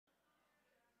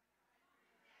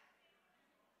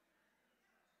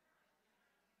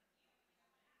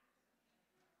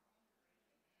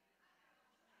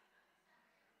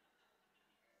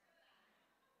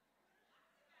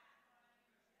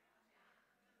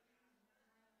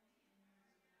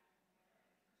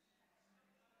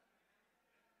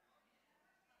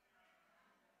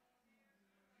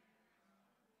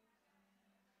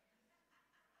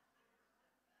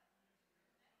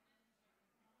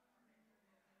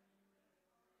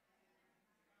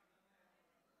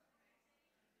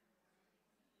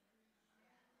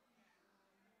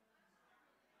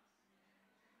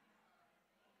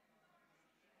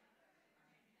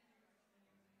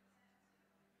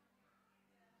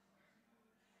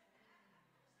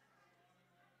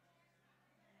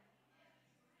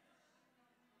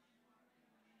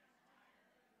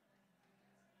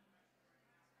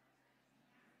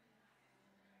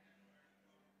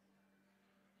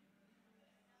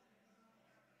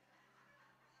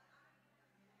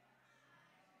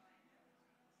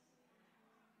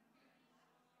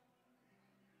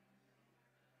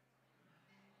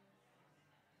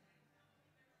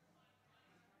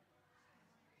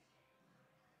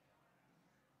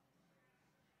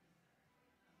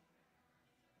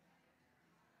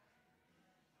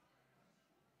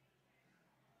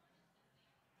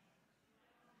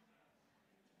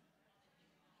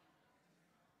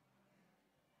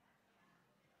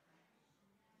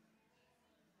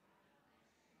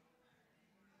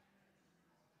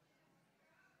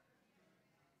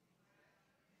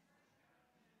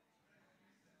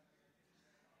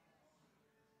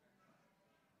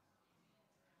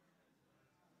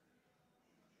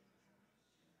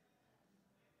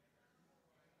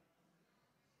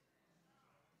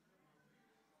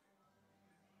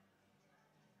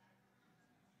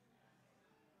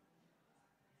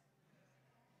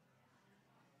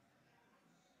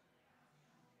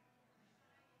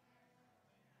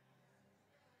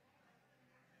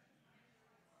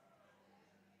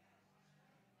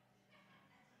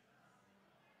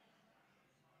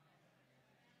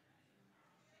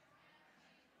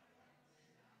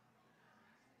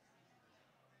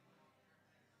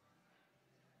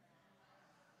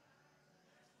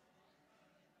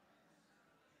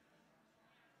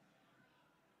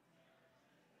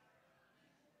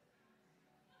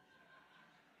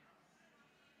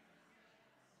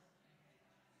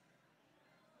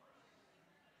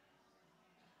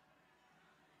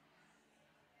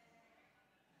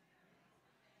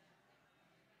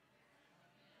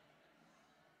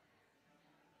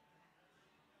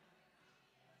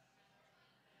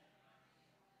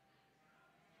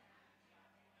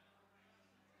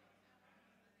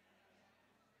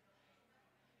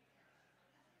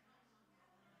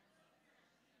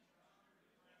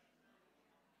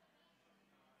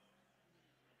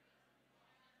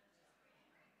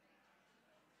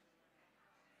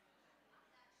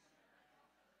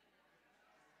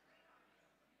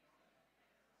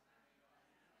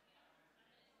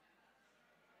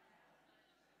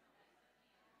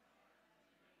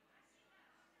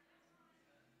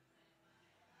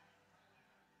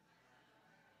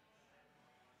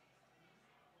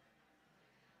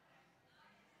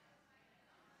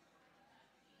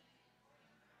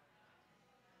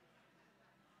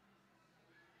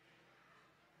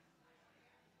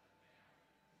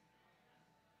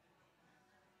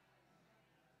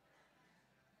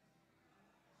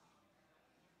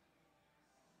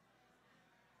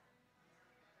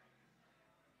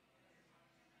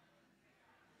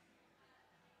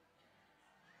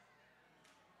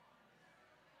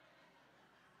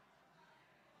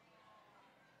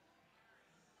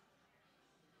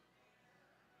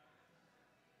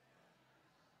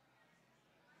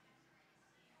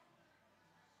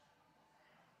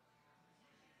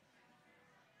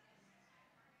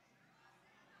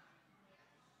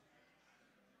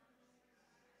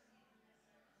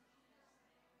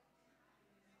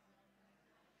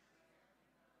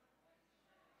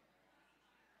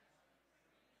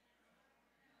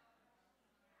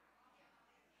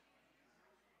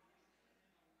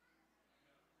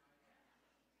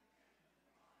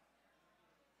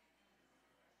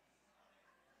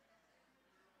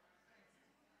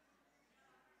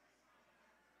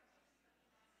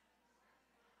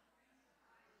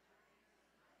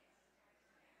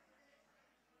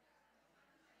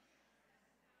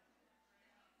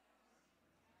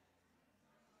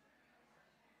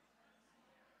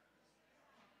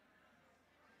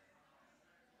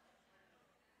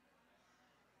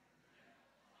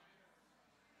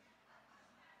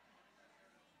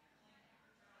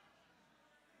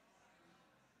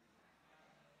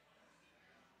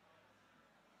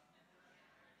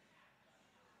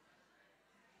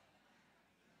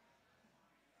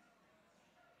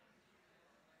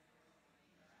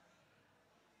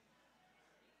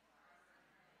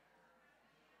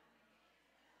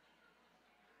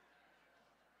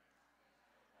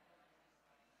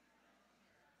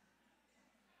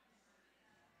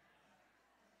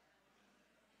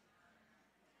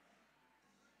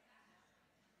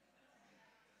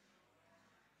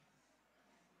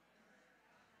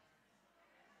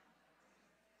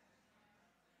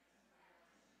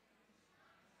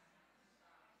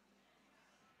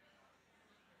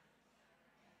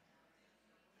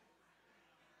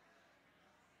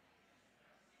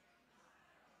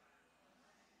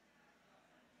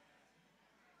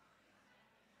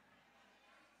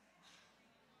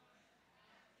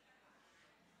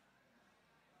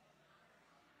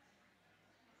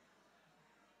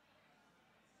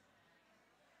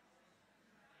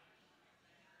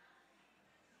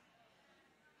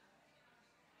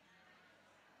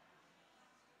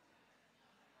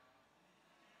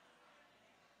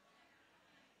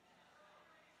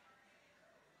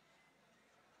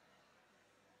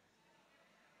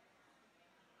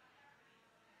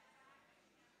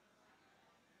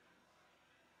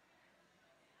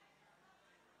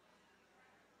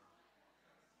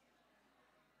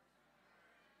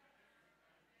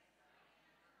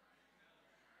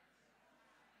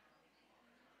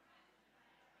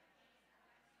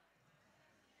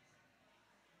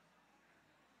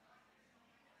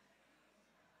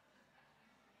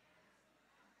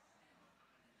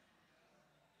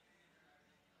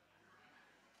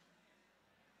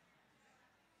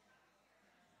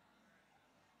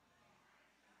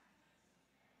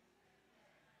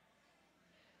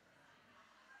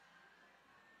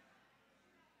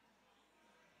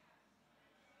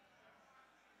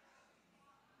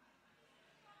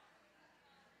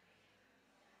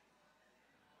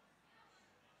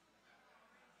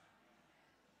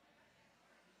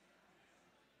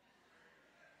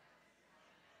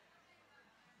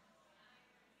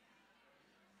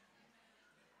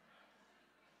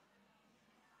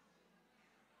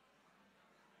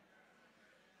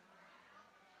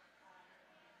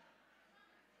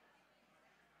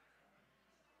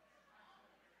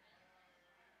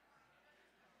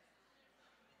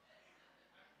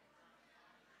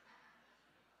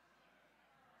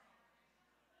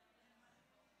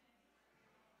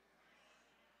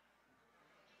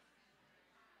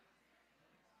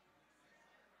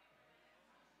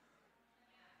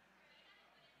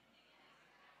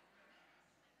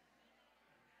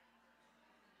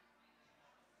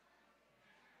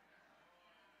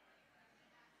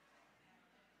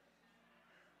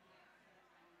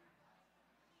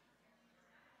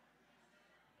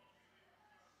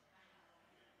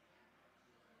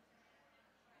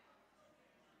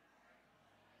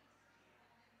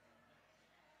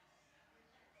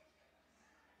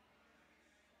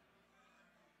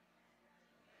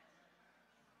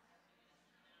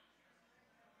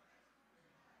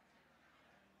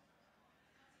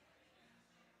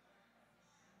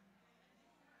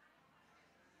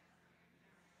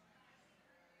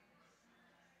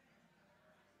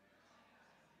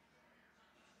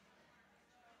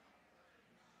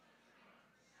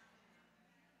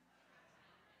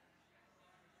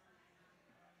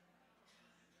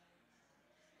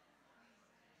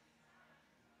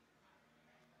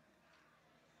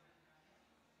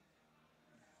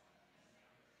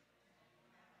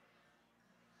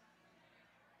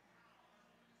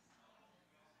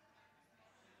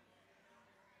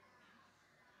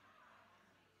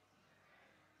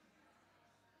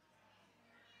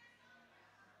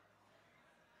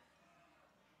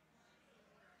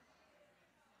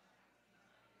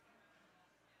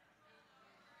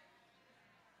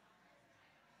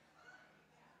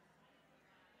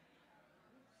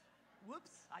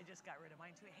I just got rid of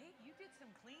mine too. Hey, you did some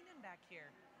cleaning back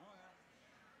here. Oh, yeah.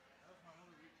 That was my other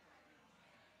week.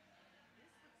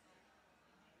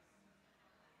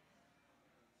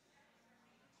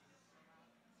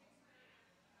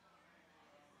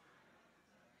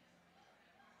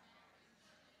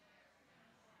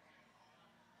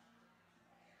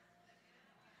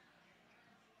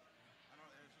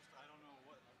 I don't know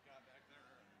what I've got back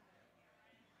there.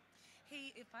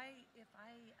 Hey, if I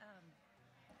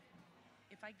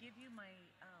give you my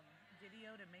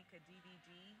video to make a DVD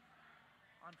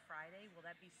on Friday, will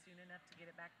that be soon enough to get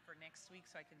it back for next week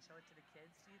so I can show it to the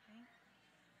kids, do you think?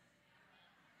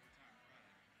 What time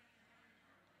Friday?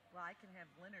 Well, I can have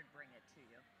Leonard bring it to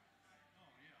you. Oh,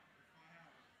 yeah. If I have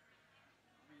it.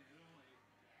 I mean,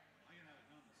 I can have it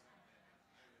done the same day.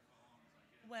 How long as I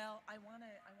get. Well, I wanna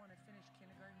finish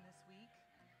kindergarten this week,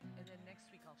 and then next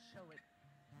week I'll show it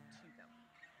to them.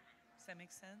 Does that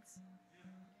make sense? Yeah.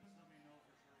 Just let me know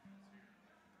for sure when it's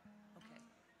here. Okay.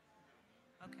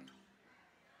 Okay.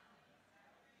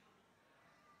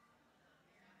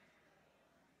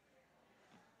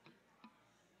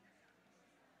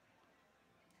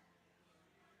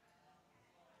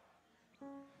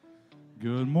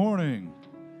 Good morning.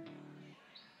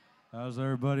 How's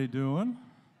everybody doing?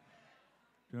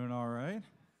 Doing all right?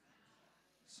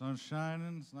 Sun's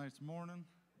shining. It's a nice morning.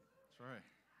 That's right.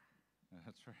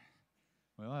 That's right.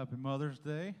 Well, happy Mother's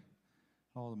Day,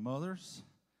 all the mothers.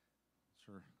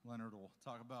 Sure, Leonard will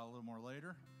talk about it a little more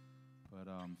later. But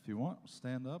if you want,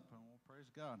 stand up and we'll praise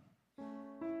God.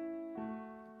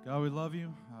 God, we love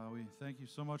you. We thank you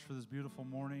so much for this beautiful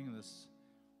morning, this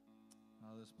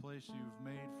place you've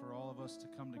made for all of us to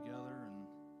come together and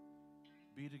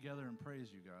be together and praise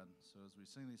you, God. So as we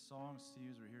sing these songs to you,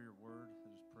 as we hear your word,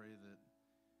 I just pray that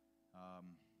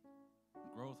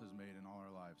growth is made in all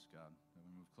our lives, God. That we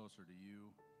move closer to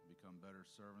you, become better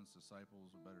servants,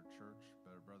 disciples, a better church,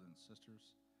 better brothers and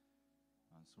sisters.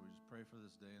 So we just pray for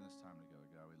this day and this time together,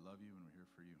 God. We love you and we're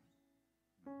here for you.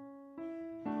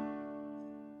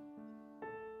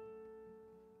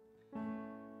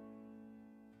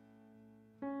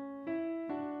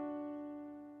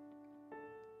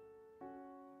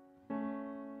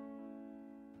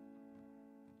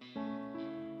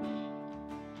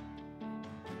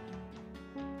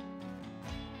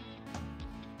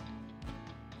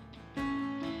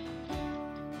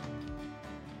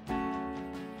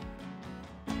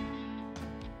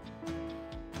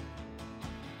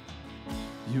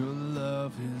 Your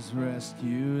love has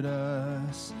rescued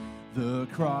us. The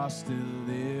cross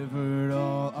delivered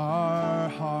all our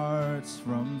hearts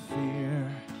from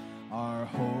fear. Our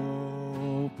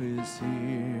hope is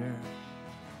here.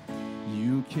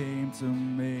 You came to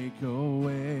make a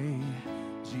way.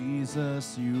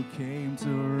 Jesus, you came to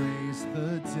raise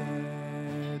the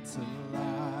dead to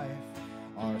life.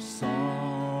 Our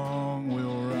song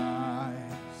will rise.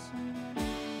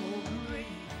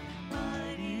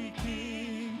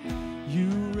 You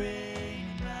reign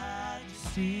in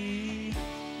majesty.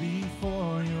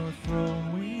 Before your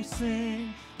throne we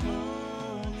sing,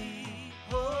 holy,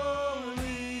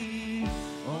 holy.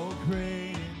 Oh,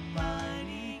 great and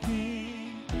mighty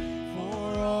King,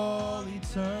 for all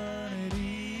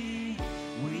eternity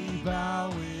we bow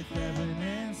with heaven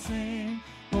and sing,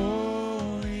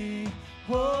 holy,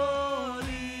 holy.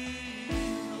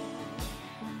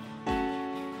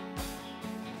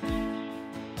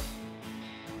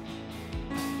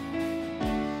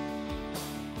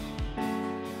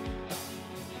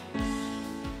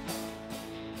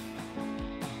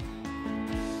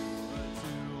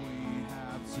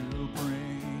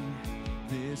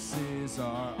 This is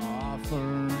our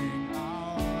offering,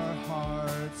 our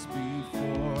hearts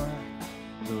before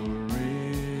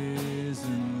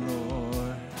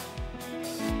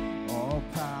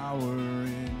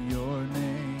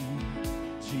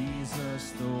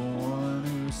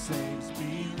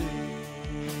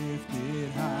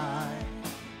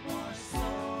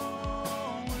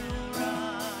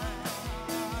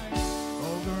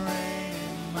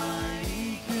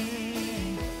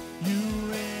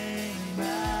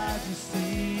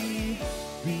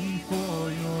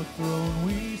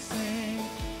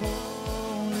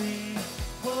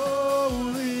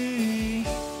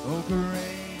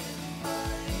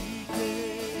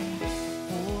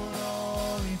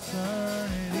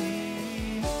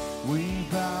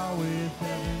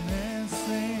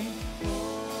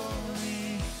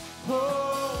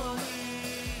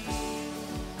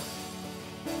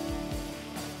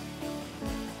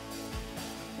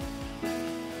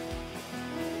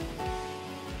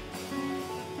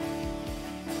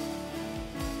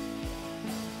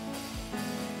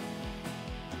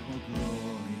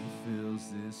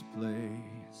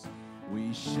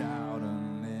We shout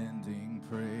unending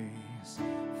praise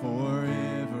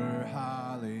forever,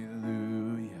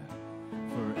 hallelujah,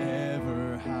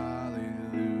 forever,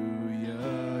 hallelujah.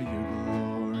 Your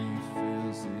glory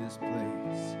fills this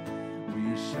place. We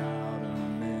shout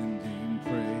unending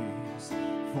praise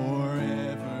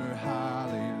forever,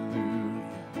 hallelujah,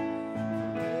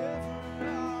 forever,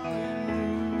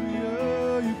 hallelujah.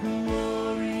 Your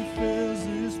glory fills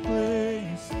this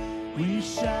place. We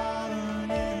shout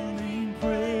unending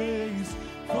praise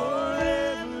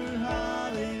forever,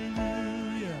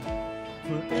 hallelujah,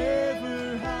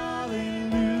 forever,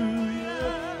 hallelujah.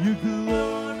 Your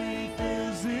glory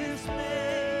fills this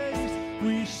place.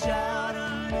 We shout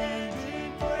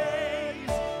unending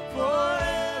praise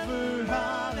forever,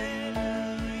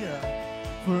 hallelujah,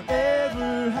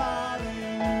 forever, hallelujah.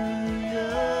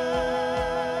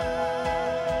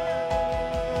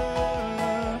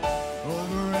 Oh,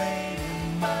 great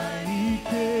and mighty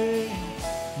King,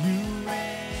 you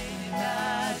reign in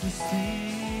majesty.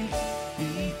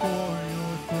 Before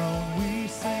your throne we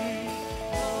sing,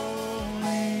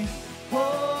 holy,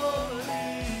 holy.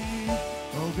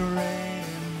 Oh, great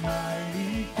and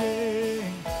mighty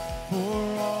King, for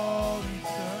all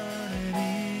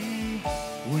eternity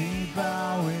we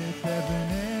bow with heaven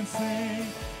and sing,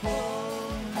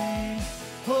 holy,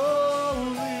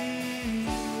 holy.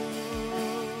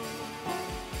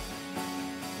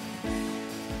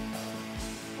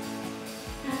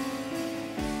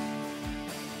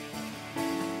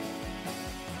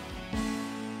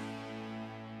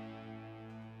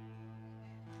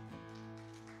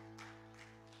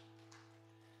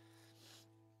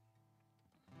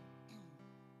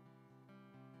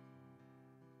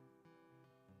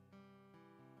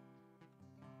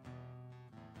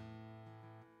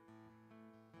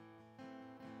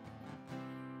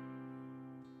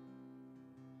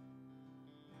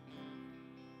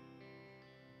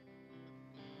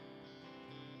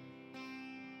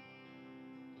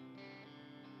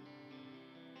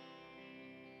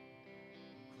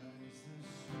 Christ the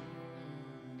sure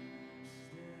and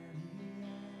steady anchor in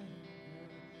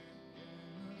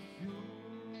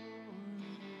the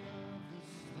fury of the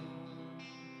storm.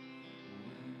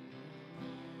 When the winds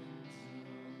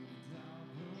of doubt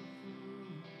blow through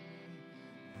me, then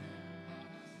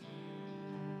my sails have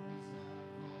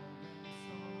all been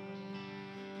torn.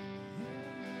 In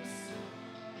the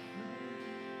suffering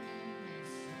and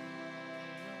sorrow,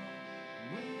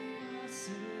 when my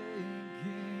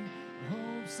sinking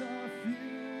hopes are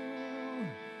few,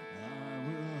 I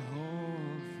will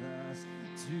hold fast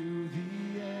to the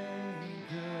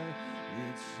anchor.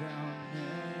 It shall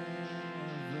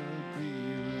never be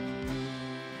removed.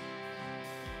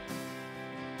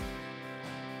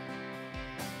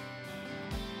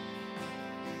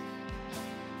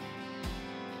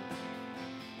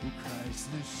 Oh, Christ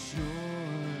the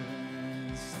sure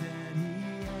and steady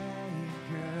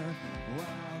anchor,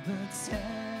 while the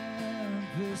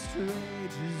tempest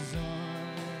rages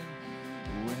on.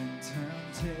 When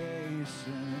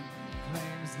temptation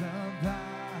claims the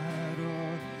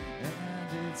battle and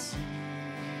it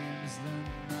seems the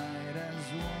night has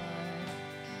won,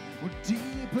 or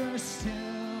deeper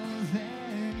still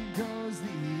then goes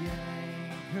the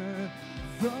anchor,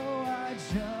 though I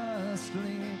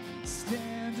justly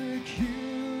stand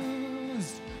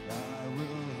accused, I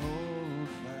will hold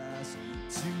fast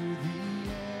to the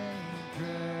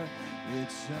anchor. It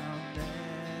shall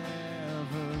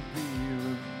never be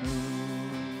removed.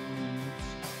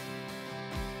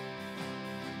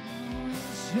 No,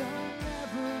 it shall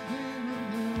never be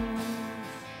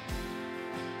removed.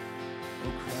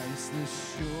 Oh, Christ the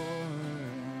sure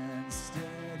and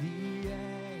steady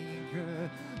anchor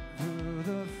through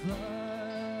the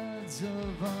floods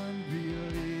of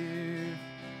unbelief,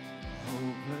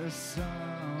 hopeless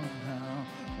somehow.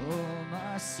 Oh,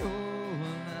 my soul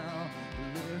now,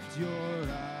 lift your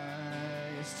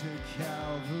eyes to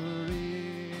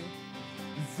Calvary.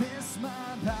 This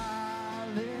my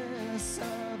palace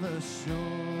of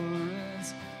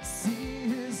assurance, see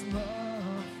his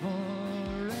love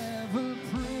forever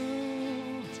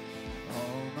proved.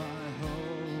 All my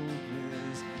hope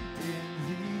is in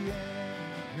the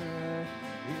anchor,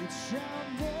 it shall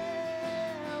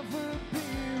never be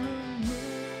removed.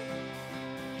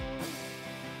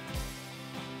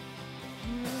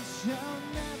 It shall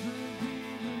never be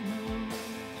removed.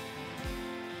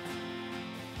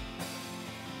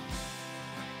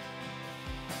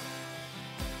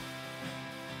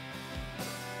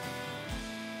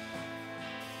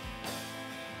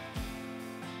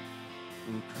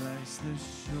 Oh, Christ the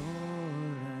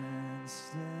sure and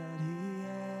steady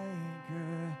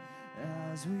anchor,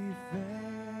 as we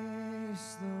face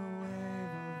the wind.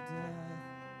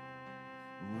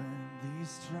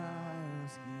 these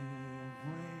trials give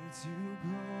way to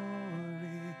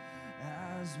glory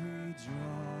as we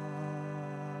draw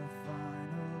our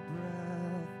final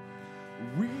breath.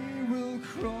 We will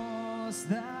cross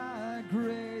that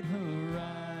great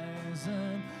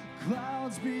horizon,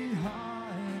 clouds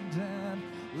behind and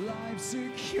life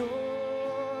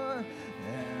secure,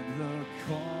 and the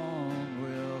calm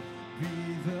will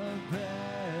be the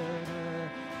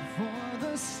better for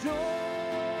the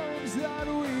storms that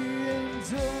we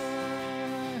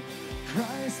endure.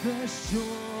 Christ the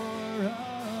shore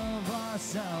of our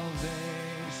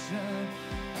salvation,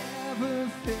 ever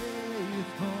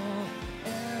faithful,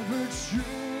 ever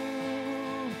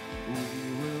true. We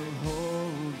will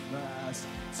hold fast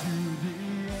to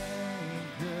the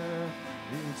anchor,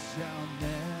 it shall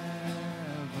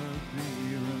never be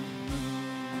removed.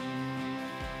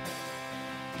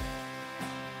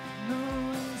 No,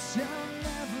 it shall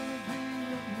never be removed.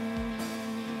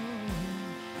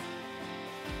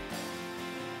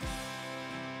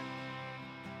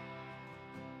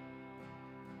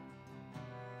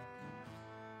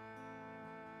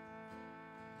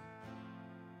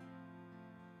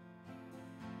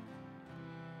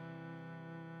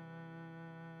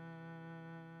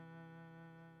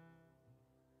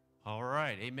 All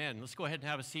right, amen. Let's go ahead and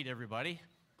have a seat, everybody.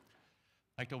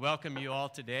 I'd like to welcome you all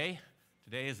today.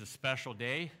 Today is a special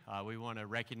day. We want to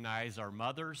recognize our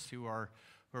mothers who are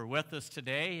with us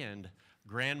today, and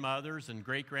grandmothers and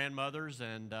great-grandmothers,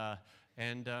 and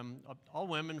all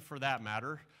women for that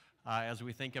matter. As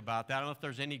we think about that, I don't know if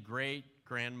there's any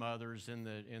great-grandmothers in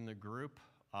the group.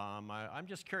 I'm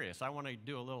just curious. I want to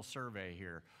do a little survey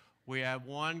here. We have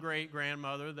one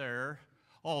great-grandmother there.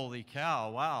 Holy cow,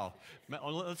 wow.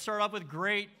 Let's start off with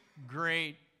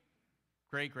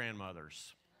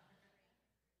great-grandmothers.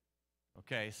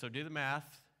 Okay, so do the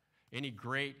math. Any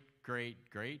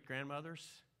great-grandmothers?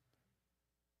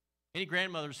 Any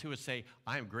grandmothers who would say,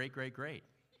 I am great?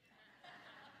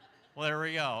 Well, there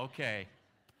we go, okay.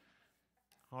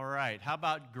 All right, how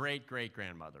about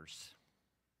great-grandmothers?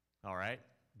 All right,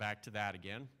 back to that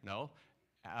again. No?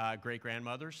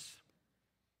 Great-grandmothers?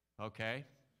 Okay.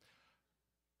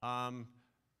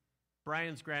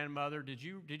 Brian's grandmother, did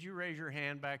you raise your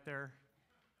hand back there?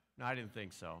 No, I didn't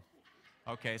think so.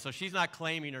 Okay, so she's not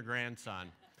claiming her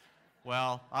grandson.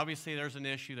 Well, obviously there's an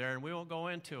issue there, and we won't go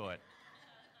into it.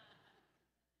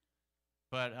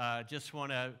 But just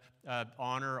want to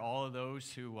honor all of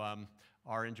those who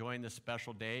are enjoying this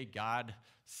special day. God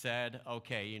said,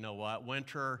 okay, you know what?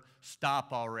 Winter,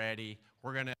 stop already.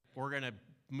 We're gonna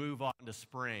move on to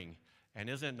spring. And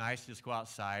isn't it nice to just go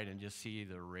outside and just see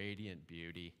the radiant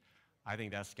beauty? I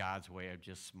think that's God's way of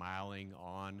just smiling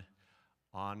on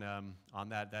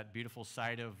that beautiful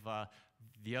sight of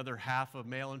the other half of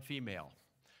male and female.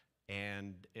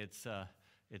 And it's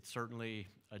certainly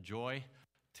a joy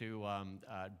to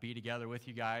be together with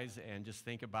you guys and just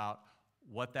think about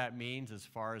what that means as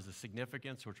far as the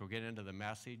significance, which we'll get into the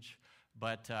message.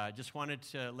 But just wanted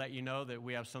to let you know that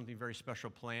we have something very special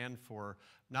planned for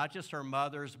not just our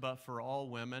mothers, but for all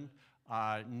women.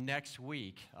 Next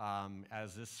week,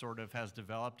 as this sort of has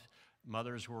developed,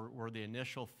 mothers were the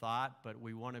initial thought, but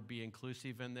we want to be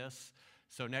inclusive in this.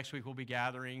 So next week we'll be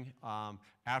gathering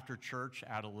after church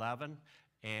at 11.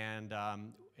 And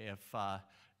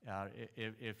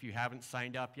if you haven't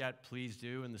signed up yet, please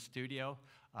do in the studio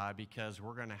because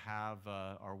we're going to have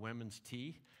our women's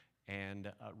tea.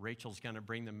 And Rachel's going to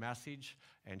bring the message,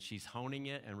 and she's honing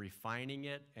it and refining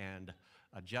it and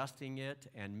adjusting it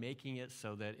and making it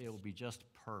so that it will be just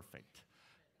perfect.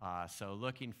 So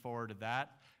looking forward to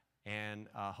that, and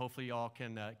hopefully y'all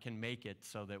can make it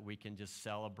so that we can just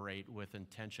celebrate with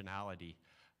intentionality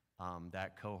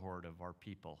that cohort of our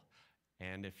people.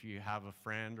 And if you have a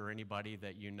friend or anybody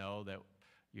that you know that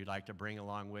you'd like to bring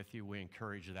along with you, we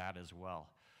encourage that as well.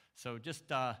 So just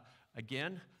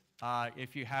again,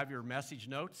 if you have your message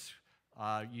notes,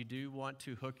 you do want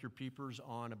to hook your peepers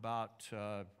on about,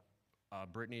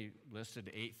 Brittany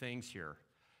listed 8 things here.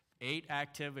 8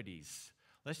 activities.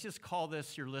 Let's just call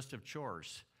this your list of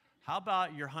chores. How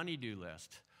about your honey-do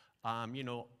list?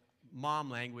 Mom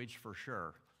language for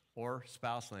sure, or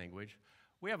spouse language.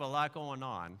 We have a lot going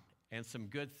on and some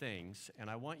good things, and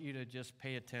I want you to just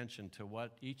pay attention to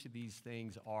what each of these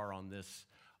things are on this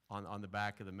on the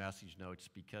back of the message notes,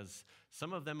 because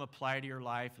some of them apply to your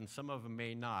life and some of them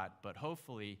may not, but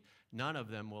hopefully none of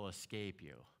them will escape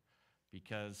you,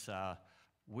 because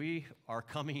we are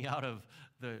coming out of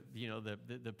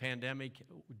the pandemic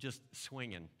just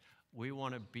swinging. We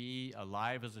want to be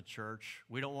alive as a church.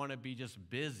 We don't want to be just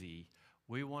busy.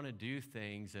 We want to do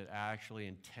things that actually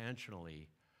intentionally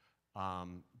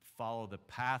follow the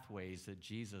pathways that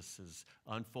Jesus is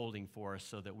unfolding for us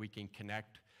so that we can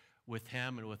connect with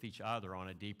him and with each other on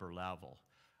a deeper level.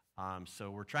 So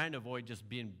we're trying to avoid just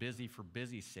being busy for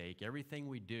busy's sake. Everything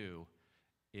we do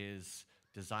is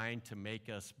designed to make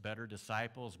us better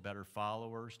disciples, better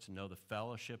followers, to know the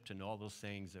fellowship, to know all those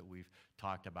things that we've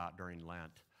talked about during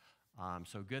Lent.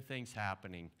 So good things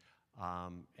happening.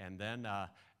 And then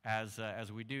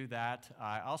as we do that,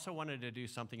 I also wanted to do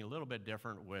something a little bit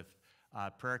different with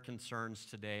prayer concerns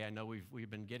today. I know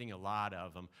we've been getting a lot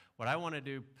of them. What I want to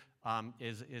do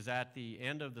is at the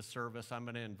end of the service, I'm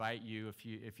going to invite you,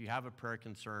 if you have a prayer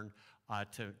concern,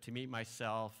 to meet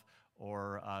myself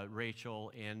or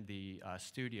Rachel in the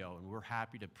studio, and we're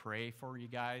happy to pray for you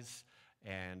guys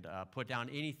and put down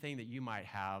anything that you might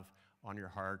have on your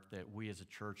heart that we as a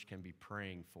church can be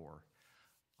praying for.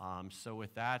 So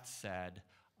with that said,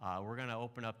 we're going to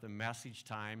open up the message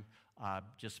time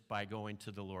just by going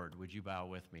to the Lord. Would you bow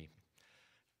with me?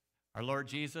 Our Lord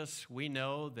Jesus, we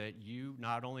know that you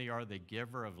not only are the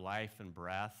giver of life and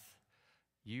breath,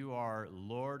 you are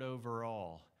Lord over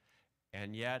all.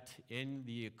 And yet, in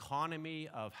the economy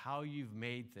of how you've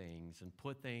made things and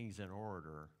put things in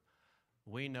order,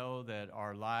 we know that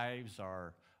our lives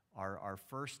are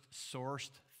first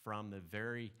sourced from the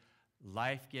very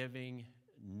life-giving,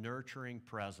 nurturing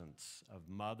presence of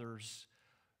mothers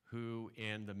who,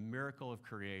 in the miracle of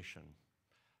creation,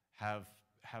 have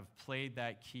played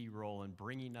that key role in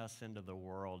bringing us into the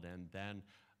world and then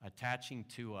attaching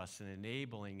to us and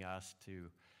enabling us to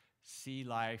see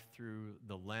life through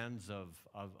the lens of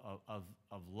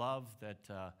love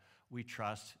that we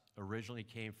trust originally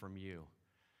came from you.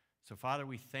 So, Father,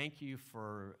 we thank you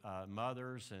for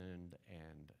mothers and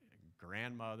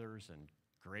grandmothers and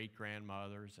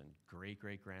great-grandmothers and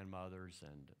great-great-grandmothers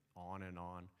and on and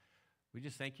on. We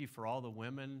just thank you for all the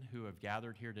women who have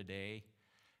gathered here today.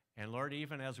 And Lord,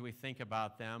 even as we think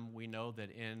about them, we know that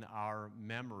in our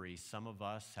memory, some of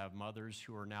us have mothers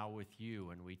who are now with you,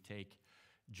 and we take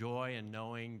joy in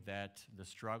knowing that the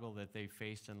struggle that they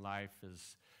faced in life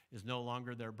is no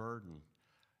longer their burden.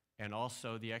 And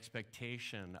also the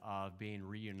expectation of being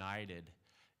reunited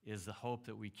is the hope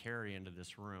that we carry into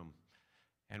this room.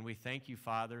 And we thank you,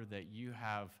 Father, that you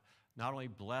have not only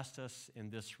blessed us in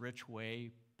this rich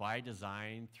way by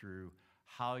design through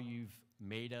how you've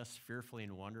made us fearfully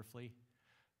and wonderfully.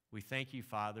 We thank you,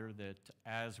 Father, that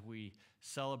as we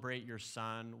celebrate your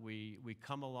Son, we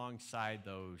come alongside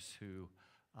those who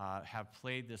have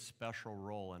played this special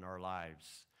role in our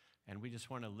lives. And we just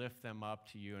want to lift them up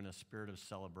to you in a spirit of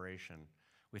celebration.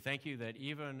 We thank you that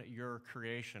even your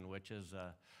creation, which is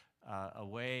a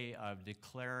way of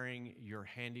declaring your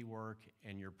handiwork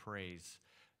and your praise,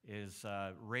 is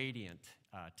radiant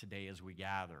today as we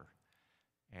gather.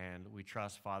 And we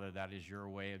trust, Father, that is your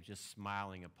way of just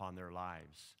smiling upon their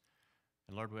lives.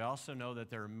 And Lord, we also know that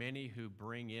there are many who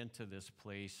bring into this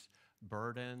place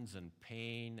burdens and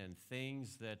pain and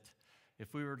things that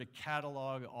if we were to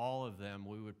catalog all of them,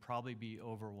 we would probably be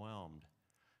overwhelmed.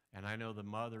 And I know the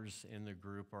mothers in the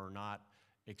group are not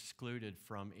excluded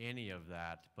from any of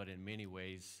that, but in many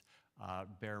ways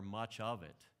bear much of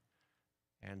it.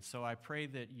 And so I pray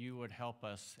that you would help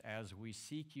us as we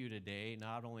seek you today,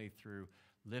 not only through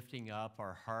lifting up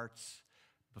our hearts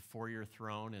before your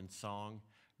throne in song,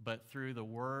 but through the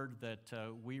word that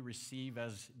we receive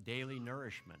as daily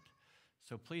nourishment.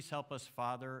 So please help us,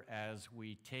 Father, as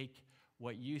we take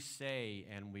what you say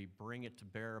and we bring it to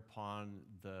bear upon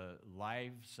the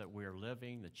lives that we're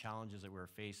living, the challenges that we're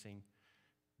facing,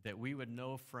 that we would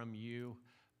know from you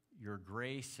your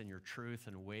grace and your truth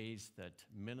in ways that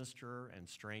minister and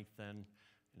strengthen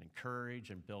and encourage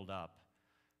and build up.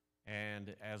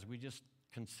 And as we just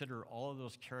consider all of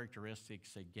those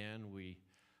characteristics again, we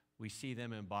see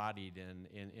them embodied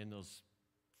in those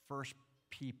first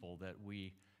people that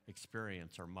we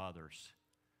experience, our mothers.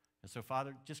 And so,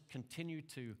 Father, just continue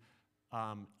to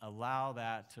allow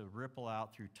that to ripple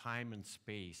out through time and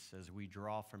space as we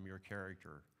draw from your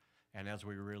character and as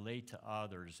we relate to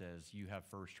others as you have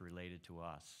first related to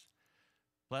us.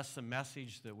 Bless the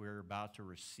message that we're about to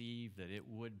receive, that it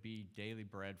would be daily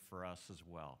bread for us as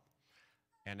well.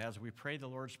 And as we pray the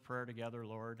Lord's Prayer together,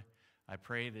 Lord, I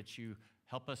pray that you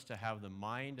help us to have the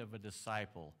mind of a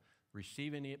disciple,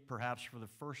 receiving it perhaps for the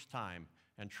first time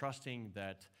and trusting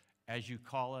that as you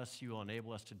call us, you will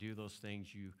enable us to do those things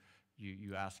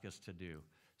you ask us to do.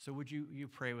 So would you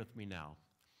pray with me now?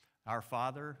 Our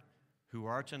Father, who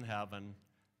art in heaven,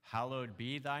 hallowed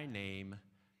be thy name.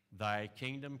 Thy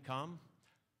kingdom come,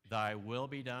 thy will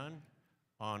be done,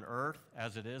 on earth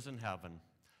as it is in heaven.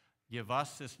 Give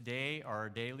us this day our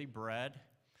daily bread,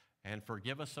 and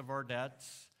forgive us of our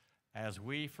debts, as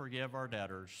we forgive our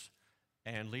debtors.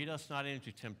 And lead us not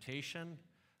into temptation,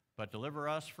 but deliver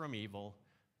us from evil.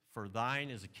 For thine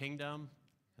is the kingdom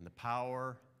and the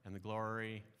power and the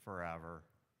glory forever.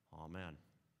 Amen.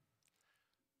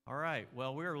 All right,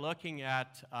 well, we're looking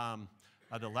at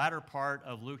the latter part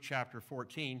of Luke chapter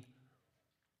 14.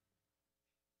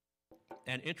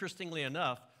 And interestingly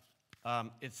enough,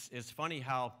 it's funny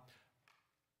how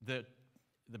the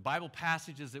Bible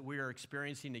passages that we are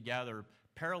experiencing together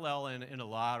parallel in a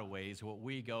lot of ways what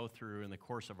we go through in the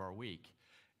course of our week.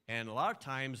 And a lot of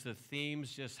times the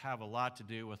themes just have a lot to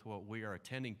do with what we are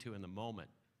attending to in the moment.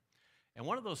 And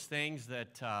one of those things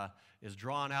that is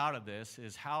drawn out of this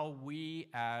is how we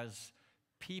as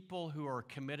people who are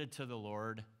committed to the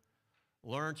Lord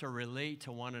learn to relate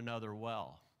to one another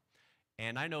well.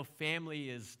 And I know family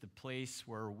is the place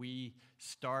where we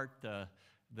start the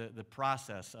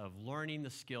process of learning the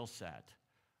skill set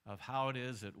of how it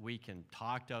is that we can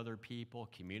talk to other people,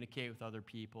 communicate with other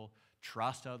people,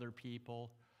 trust other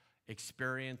people,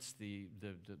 experience the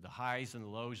highs and the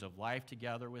lows of life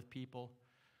together with people.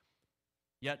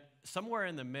 Yet, somewhere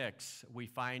in the mix, we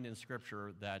find in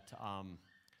Scripture that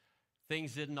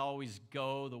things didn't always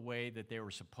go the way that they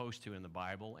were supposed to in the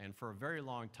Bible, and for a very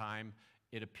long time,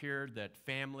 it appeared that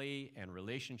family and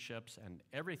relationships and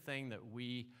everything that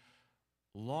we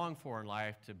long for in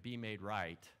life to be made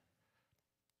right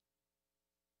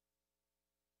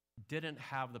didn't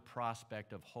have the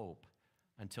prospect of hope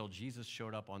until Jesus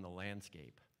showed up on the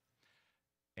landscape.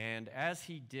 And as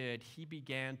he did, he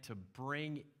began to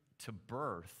bring to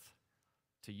birth,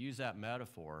 to use that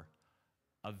metaphor,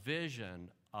 a vision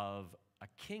of a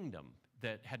kingdom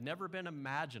that had never been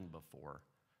imagined before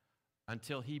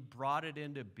until he brought it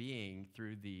into being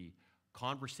through the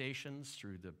conversations,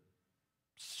 through the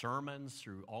sermons,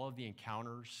 through all of the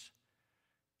encounters.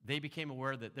 They became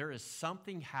aware that there is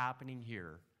something happening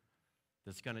here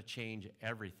that's going to change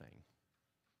everything.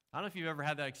 I don't know if you've ever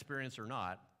had that experience or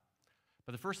not,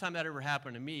 but the first time that ever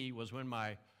happened to me was when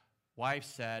my wife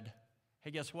said,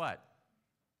 "Hey, guess what?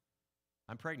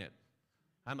 I'm pregnant."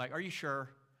 I'm like, "Are you sure?"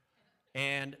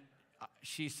 And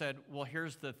she said, "Well,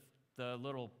 here's the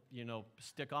little,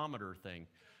 stickometer thing."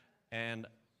 And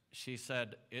she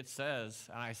said, "It says,"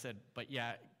 and I said, "But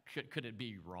yeah, could it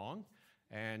be wrong?"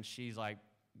 And she's like,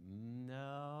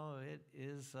 "No,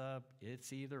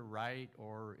 it's either right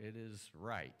or it is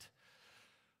right."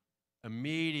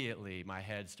 Immediately, my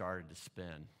head started to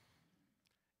spin.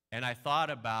 And I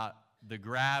thought about the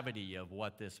gravity of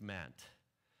what this meant.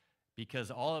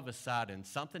 Because all of a sudden,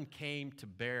 something came to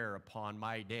bear upon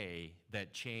my day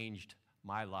that changed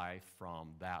my life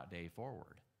from that day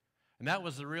forward. And that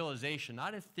was the realization,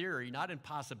 not in theory, not in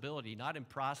possibility, not in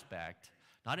prospect,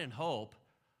 not in hope,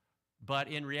 but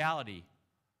in reality.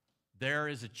 There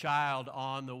is a child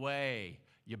on the way.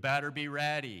 You better be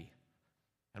ready.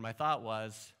 And my thought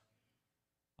was,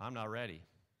 I'm not ready.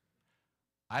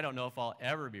 I don't know if I'll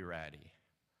ever be ready.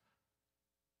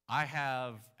 I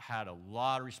have had a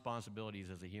lot of responsibilities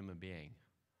as a human being,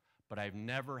 but I've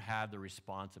never had the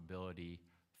responsibility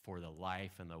for the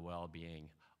life and the well-being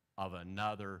of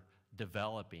another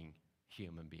developing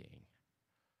human being.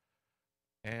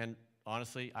 And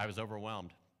honestly, I was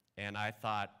overwhelmed. And I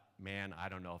thought, man, I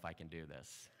don't know if I can do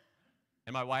this.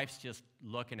 And my wife's just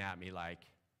looking at me like,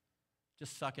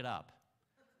 just suck it up.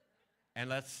 And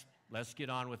let's get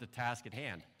on with the task at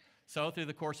hand. So through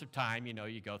the course of time,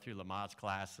 you go through Lamaze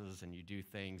classes and you do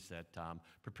things that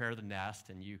prepare the nest,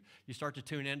 and you start to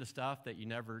tune into stuff that you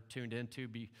never tuned into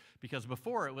because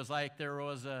before it was like there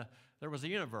was a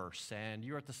universe and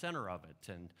you were at the center of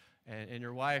it, and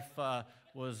your wife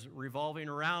was revolving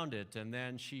around it, and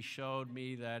then she showed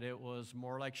me that it was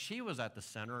more like she was at the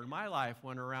center and my life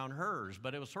went around hers,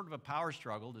 but it was sort of a power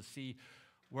struggle to see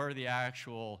where the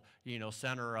actual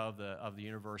center of the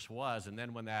universe was. And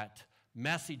then when that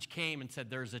message came and said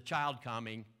there's a child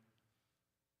coming,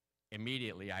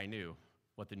 immediately I knew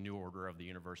what the new order of the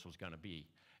universe was going to be,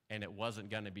 and it wasn't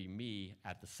going to be me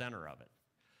at the center of it.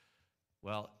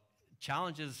 Well,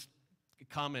 challenges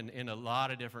come in a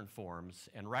lot of different forms,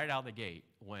 and right out the gate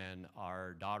when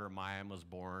our daughter Maya was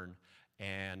born,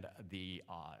 and the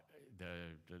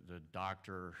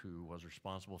doctor who was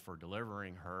responsible for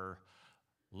delivering her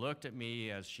looked at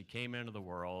me as she came into the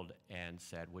world and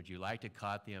said, "Would you like to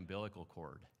cut the umbilical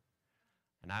cord?"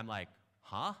 And I'm like,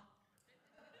 huh?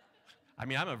 I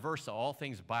mean, I'm averse to all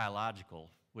things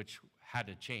biological, which had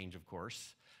to change, of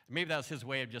course. And maybe that was his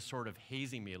way of just sort of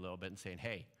hazing me a little bit and saying,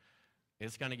 hey,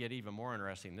 it's going to get even more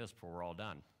interesting than this before we're all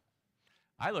done.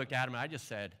 I looked at him and I just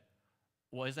said,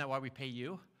 well, isn't that why we pay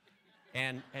you?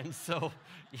 And so,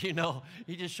 he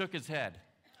just shook his head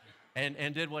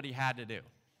and did what he had to do.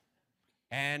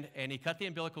 And he cut the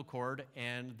umbilical cord,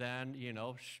 and then,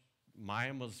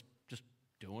 Mayim was just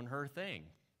doing her thing.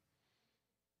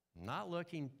 Not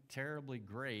looking terribly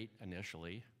great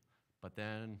initially, but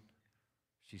then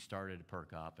she started to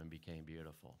perk up and became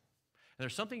beautiful. And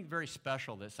there's something very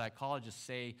special that psychologists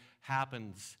say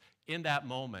happens in that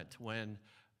moment when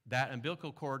that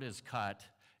umbilical cord is cut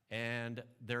and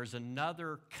there's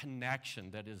another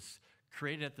connection that is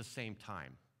created at the same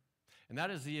time. And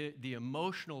that is the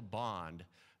emotional bond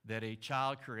that a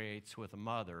child creates with a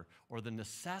mother, or the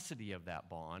necessity of that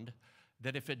bond,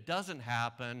 that if it doesn't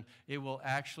happen, it will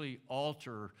actually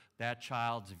alter that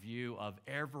child's view of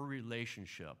every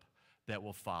relationship that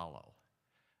will follow.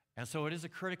 And so it is a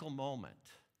critical moment.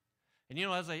 And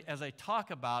as I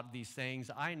talk about these things,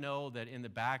 I know that in the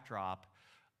backdrop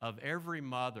of every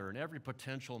mother and every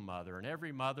potential mother and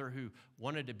every mother who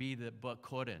wanted to be but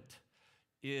couldn't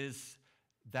is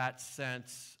that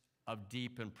sense of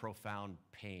deep and profound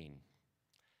pain.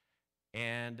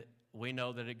 And we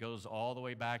know that it goes all the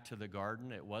way back to the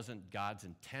garden. It wasn't God's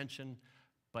intention,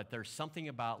 but there's something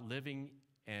about living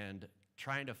and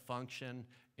trying to function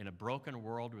in a broken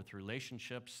world with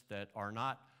relationships that are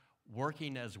not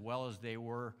working as well as they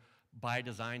were by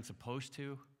design supposed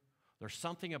to. There's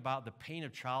something about the pain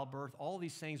of childbirth, all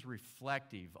these things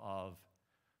reflective of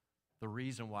the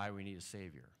reason why we need a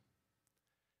Savior.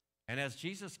 And as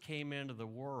Jesus came into the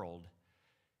world,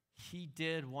 he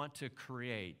did want to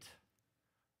create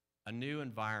a new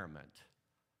environment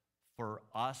for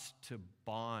us to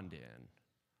bond in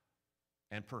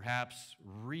and perhaps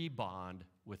rebond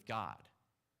with God.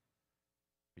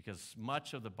 Because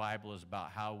much of the Bible is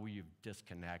about how we've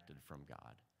disconnected from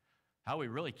God, how we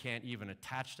really can't even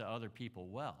attach to other people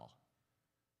well.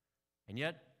 And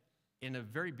yet, in a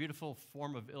very beautiful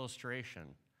form of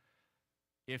illustration,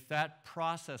 if that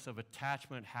process of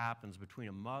attachment happens between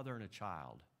a mother and a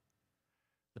child,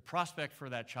 the prospect for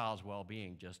that child's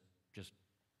well-being just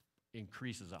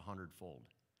increases 100-fold.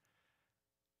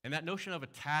 And that notion of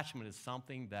attachment is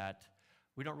something that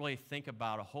we don't really think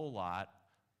about a whole lot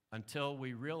until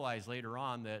we realize later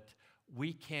on that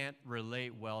we can't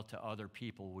relate well to other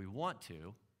people we want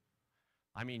to.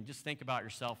 I mean, just think about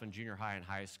yourself in junior high and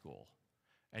high school,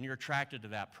 and you're attracted to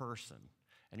that person,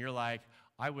 and you're like,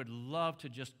 I would love to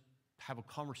just have a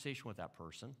conversation with that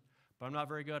person, but I'm not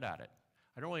very good at it.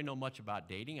 I don't really know much about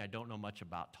dating. I don't know much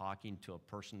about talking to a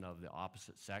person of the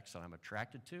opposite sex that I'm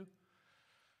attracted to.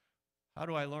 How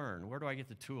do I learn? Where do I get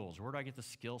the tools? Where do I get the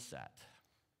skill set?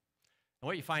 And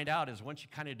what you find out is once you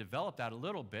kind of develop that a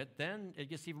little bit, then it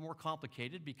gets even more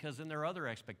complicated because then there are other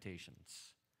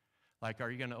expectations. Like,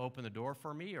 are you going to open the door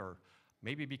for me? Or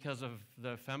maybe because of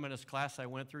the feminist class I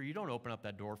went through, you don't open up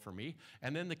that door for me.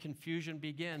 And then the confusion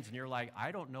begins, and you're like,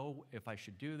 I don't know if I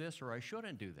should do this or I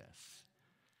shouldn't do this.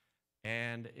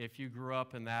 And if you grew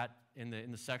up in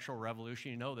the sexual revolution,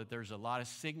 you know that there's a lot of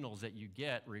signals that you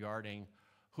get regarding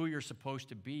who you're supposed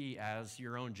to be as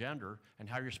your own gender and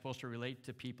how you're supposed to relate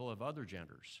to people of other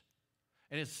genders.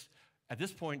 And it's, at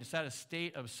this point, it's at a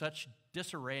state of such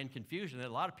disarray and confusion that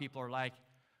a lot of people are like,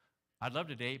 I'd love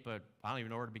to date, but I don't even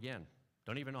know where to begin.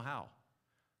 Don't even know how.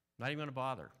 Not even going to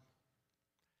bother.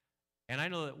 And I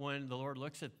know that when the Lord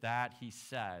looks at that, he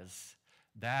says,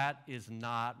 that is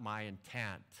not my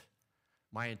intent.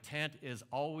 My intent has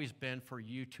always been for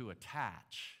you to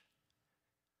attach.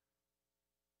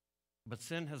 But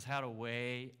sin has had a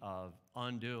way of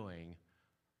undoing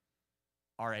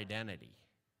our identity,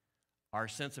 our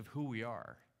sense of who we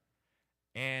are.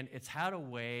 And it's had a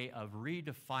way of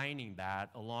redefining that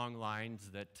along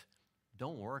lines that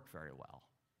don't work very well.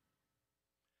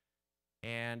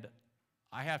 And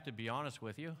I have to be honest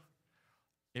with you,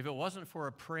 if it wasn't for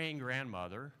a praying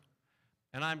grandmother,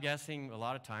 and I'm guessing a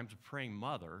lot of times a praying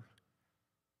mother,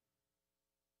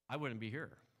 I wouldn't be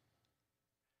here.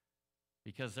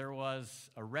 Because there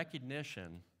was a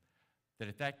recognition that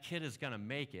if that kid is going to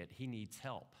make it, he needs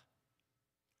help.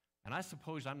 And I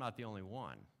suppose I'm not the only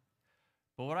one.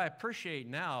 But what I appreciate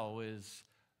now is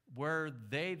where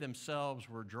they themselves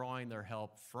were drawing their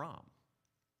help from.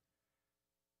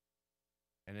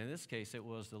 And in this case, it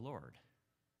was the Lord.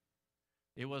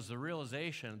 It was the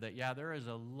realization that, yeah, there is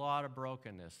a lot of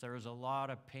brokenness. There is a lot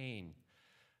of pain.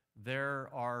 There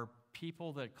are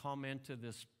people that come into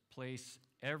this place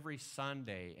every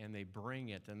Sunday and they bring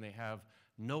it and they have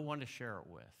no one to share it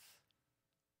with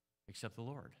except the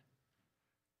Lord.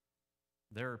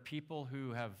 There are people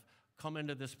who have come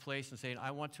into this place and saying, I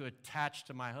want to attach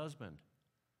to my husband,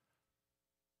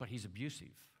 but he's abusive.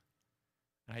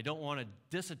 And I don't want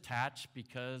to disattach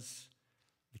because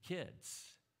the kids.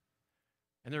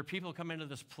 And there are people who come into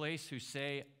this place who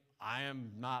say, I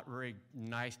am not very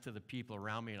nice to the people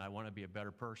around me, and I want to be a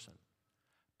better person.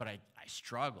 But I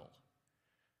struggle.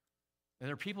 And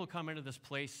there are people who come into this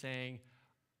place saying,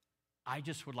 I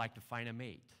just would like to find a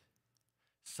mate.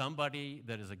 Somebody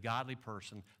that is a godly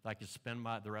person that I could spend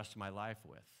the rest of my life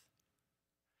with.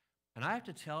 And I have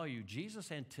to tell you,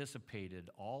 Jesus anticipated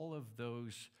all of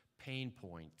those pain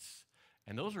points.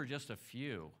 And those are just a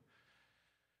few.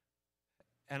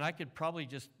 And I could probably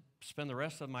just spend the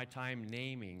rest of my time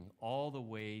naming all the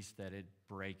ways that it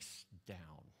breaks down.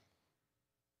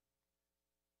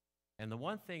 And the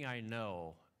one thing I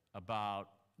know about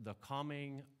the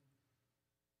coming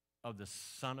of the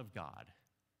Son of God,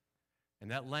 and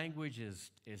that language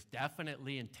is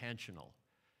definitely intentional,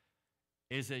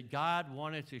 is that God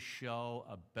wanted to show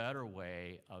a better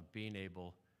way of being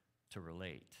able to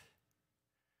relate.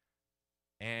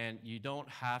 And you don't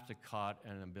have to cut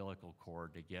an umbilical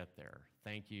cord to get there.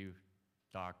 Thank you,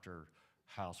 Dr.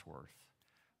 Houseworth.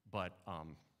 But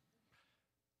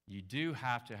you do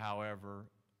have to, however,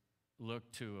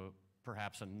 look to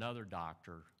perhaps another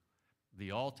doctor,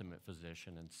 the ultimate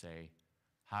physician, and say,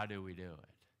 how do we do it?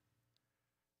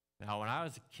 Now, when I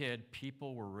was a kid,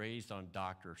 people were raised on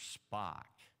Dr. Spock.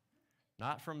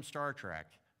 Not from Star Trek,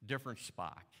 different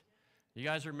Spock. You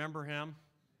guys remember him?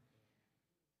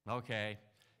 Okay.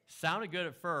 Sounded good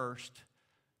at first,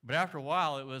 but after a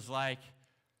while, it was like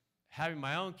having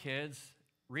my own kids,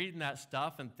 reading that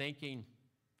stuff and thinking,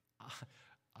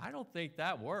 I don't think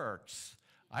that works.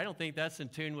 I don't think that's in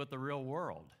tune with the real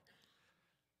world.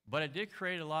 But it did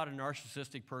create a lot of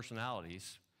narcissistic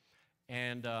personalities,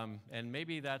 and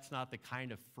maybe that's not the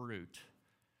kind of fruit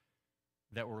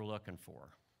that we're looking for.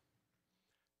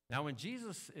 Now, when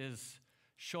Jesus is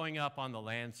showing up on the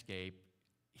landscape,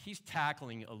 he's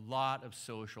tackling a lot of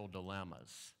social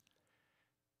dilemmas.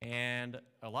 And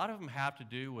a lot of them have to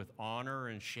do with honor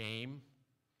and shame.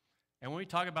 And when we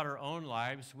talk about our own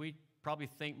lives, we probably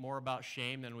think more about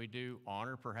shame than we do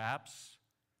honor, perhaps.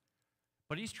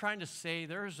 But he's trying to say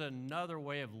there's another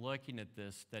way of looking at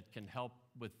this that can help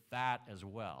with that as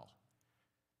well.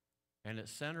 And it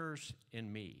centers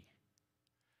in me.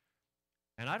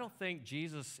 And I don't think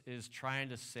Jesus is trying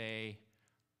to say,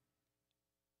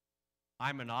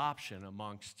 I'm an option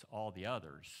amongst all the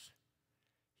others.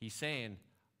 He's saying,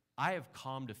 I have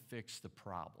come to fix the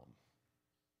problem.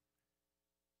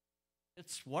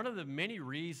 It's one of the many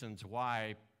reasons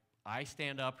why I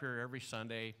stand up here every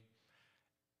Sunday.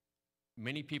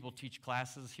 Many people teach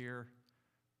classes here.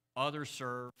 Others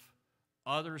serve.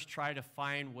 Others try to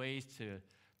find ways to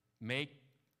make,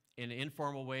 in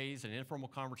informal ways and informal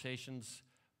conversations,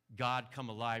 God come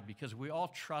alive, because we all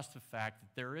trust the fact that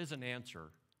there is an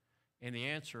answer, and the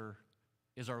answer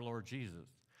is our Lord Jesus.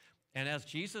 And as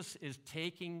Jesus is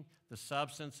taking the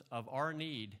substance of our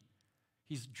need,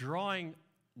 he's drawing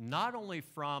not only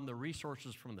from the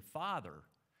resources from the Father,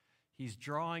 he's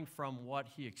drawing from what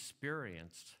he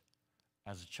experienced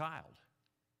as a child,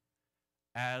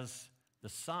 as the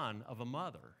son of a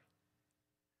mother.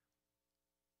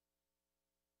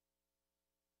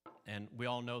 And we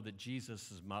all know that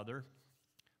Jesus' mother,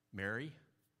 Mary,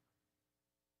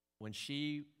 when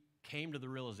she came to the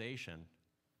realization,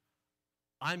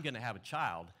 I'm going to have a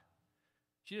child,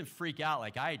 she didn't freak out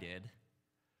like I did,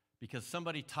 because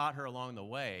somebody taught her along the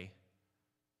way.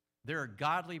 There are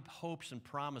godly hopes and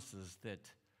promises that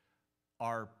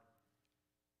are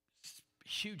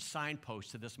huge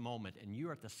signposts to this moment, and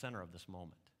you're at the center of this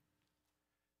moment.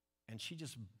 And she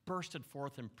just bursted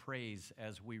forth in praise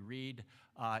as we read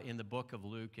in the book of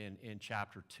Luke in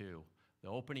chapter 2, the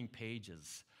opening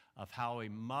pages of how a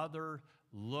mother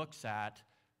looks at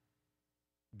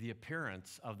the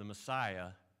appearance of the Messiah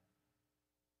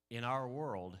in our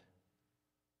world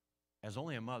as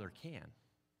only a mother can.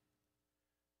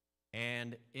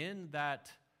 And in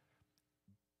that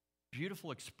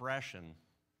beautiful expression,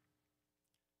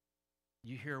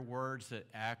 you hear words that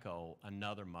echo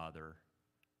another mother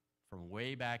from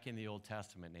way back in the Old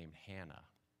Testament named Hannah,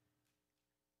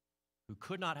 who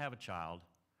could not have a child,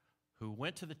 who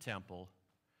went to the temple,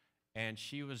 and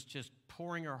she was just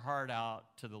pouring her heart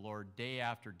out to the Lord day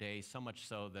after day, so much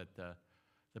so that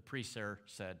the priest there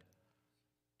said,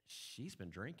 she's been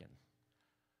drinking.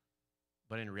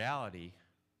 But in reality,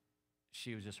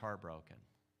 she was just heartbroken.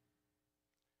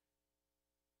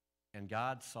 And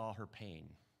God saw her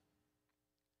pain.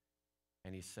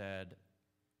 And he said,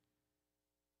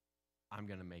 I'm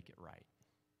going to make it right.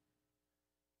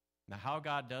 Now, how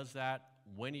God does that,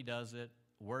 when he does it,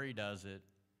 where he does it,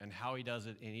 and how he does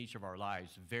it in each of our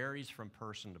lives varies from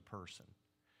person to person.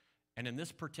 And in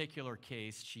this particular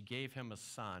case, she gave him a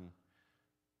son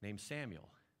named Samuel.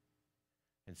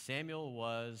 And Samuel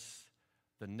was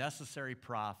the necessary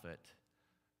prophet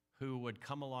who would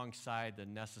come alongside the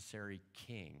necessary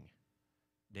king,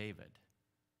 David.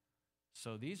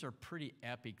 So these are pretty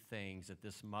epic things that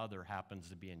this mother happens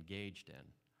to be engaged in.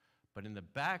 But in the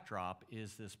backdrop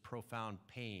is this profound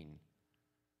pain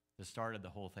that started the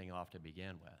whole thing off to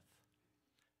begin with.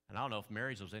 And I don't know if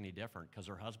Mary's was any different, because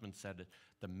her husband said that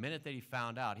the minute that he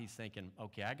found out, he's thinking,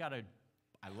 okay,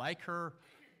 I like her,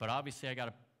 but obviously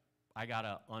I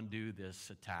gotta undo this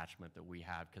attachment that we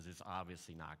have, because it's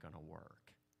obviously not going to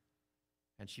work.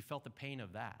 And she felt the pain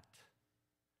of that.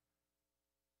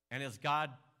 And as God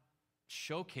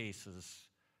showcases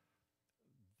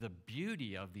the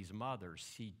beauty of these mothers,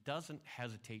 he doesn't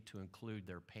hesitate to include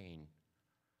their pain,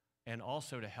 and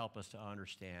also to help us to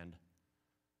understand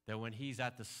that when he's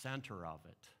at the center of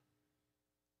it,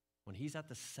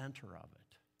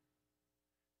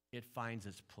 it finds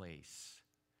its place,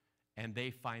 and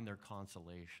they find their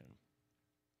consolation.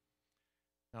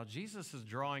 Now, Jesus is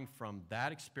drawing from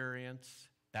that experience,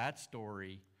 that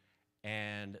story,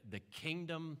 and the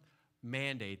kingdom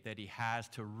mandate that he has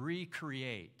to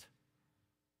recreate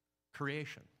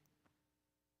creation.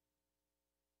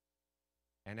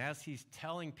 And as he's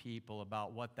telling people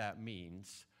about what that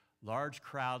means, large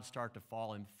crowds start to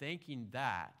fall in, thinking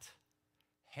that,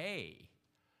 hey,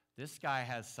 this guy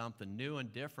has something new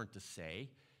and different to say.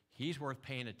 He's worth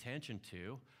paying attention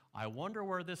to. I wonder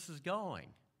where this is going.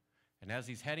 And as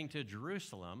he's heading to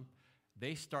Jerusalem,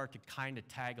 they start to kind of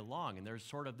tag along, and there's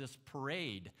sort of this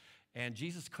parade. And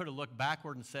Jesus could have looked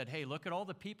backward and said, hey, look at all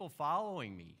the people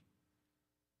following me.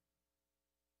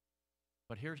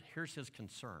 But here's his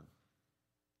concern.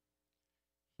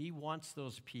 He wants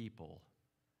those people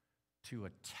to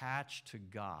attach to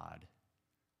God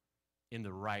in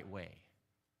the right way.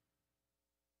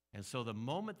 And so the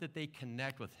moment that they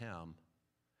connect with him,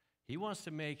 he wants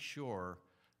to make sure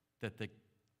that the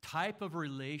type of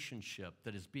relationship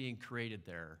that is being created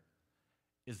there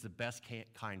is the best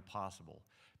kind possible.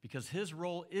 Because his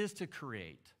role is to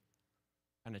create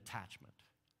an attachment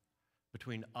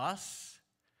between us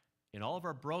in all of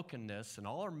our brokenness and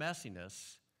all our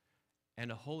messiness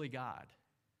and a holy God.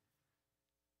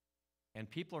 And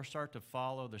people are starting to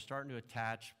follow, they're starting to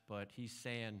attach, but he's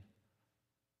saying,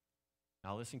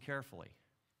 now listen carefully.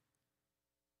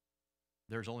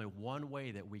 There's only one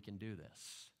way that we can do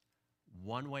this.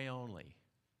 One way only.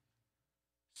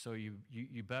 So you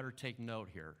better take note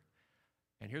here.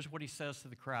 And here's what he says to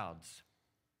the crowds.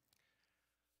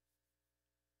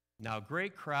 Now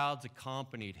great crowds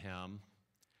accompanied him,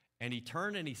 and he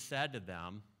turned and he said to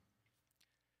them,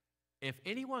 if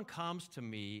anyone comes to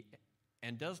me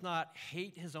and does not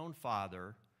hate his own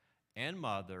father and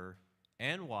mother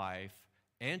and wife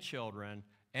and children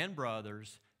and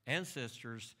brothers and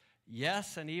sisters,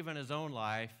 yes, and even his own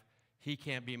life, he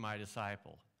can't be my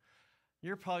disciple.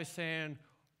 You're probably saying,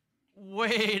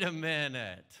 wait a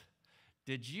minute.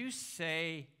 Did you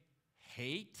say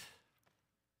hate?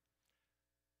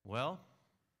 Well,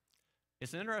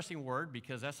 it's an interesting word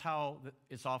because that's how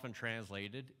it's often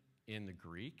translated in the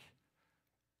Greek.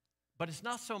 But it's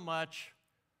not so much,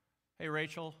 hey,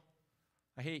 Rachel,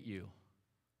 I hate you.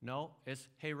 No, it's,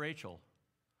 hey, Rachel,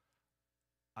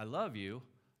 I love you,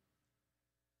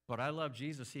 but I love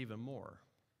Jesus even more.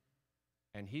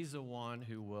 And he's the one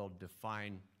who will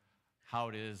define how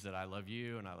it is that I love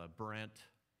you and I love Brent,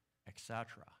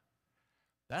 etc.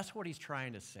 That's what he's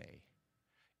trying to say.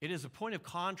 It is a point of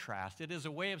contrast. It is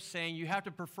a way of saying you have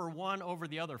to prefer one over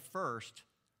the other first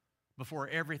before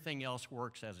everything else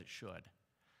works as it should.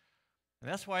 And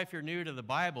that's why if you're new to the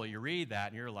Bible, you read that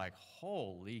and you're like,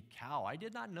 holy cow, I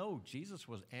did not know Jesus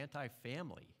was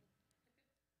anti-family.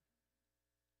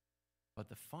 But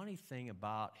the funny thing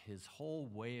about his whole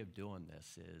way of doing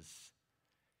this is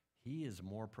he is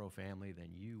more pro-family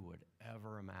than you would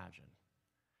ever imagine.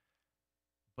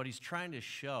 But he's trying to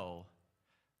show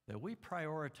that we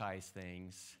prioritize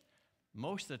things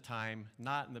most of the time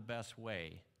not in the best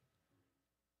way.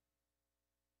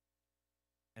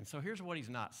 And so here's what he's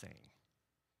not saying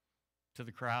to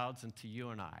the crowds and to you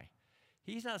and I.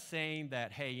 He's not saying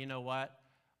that, hey, you know what?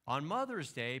 On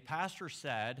Mother's Day, Pastor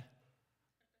said,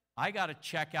 I got to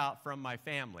check out from my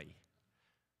family.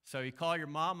 So you call your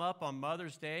mom up on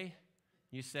Mother's Day,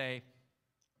 you say,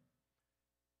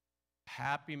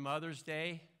 Happy Mother's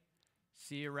Day,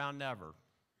 see you around never.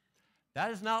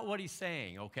 That is not what he's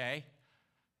saying, okay?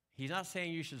 He's not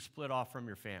saying you should split off from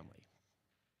your family.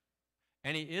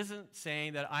 And he isn't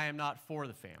saying that I am not for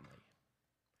the family.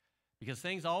 Because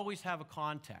things always have a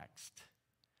context.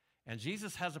 And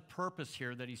Jesus has a purpose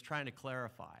here that he's trying to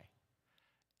clarify.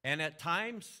 And at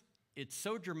times, it's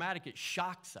so dramatic, it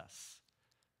shocks us.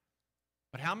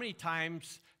 But how many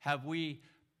times have we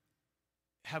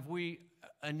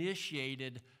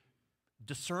initiated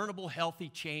discernible, healthy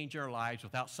change in our lives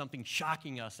without something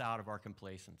shocking us out of our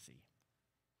complacency?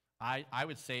 I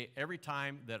would say every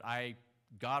time that I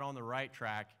got on the right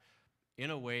track in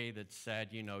a way that said,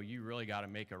 you know, you really got to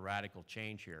make a radical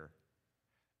change here,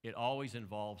 it always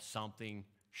involved something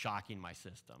shocking my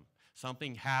system,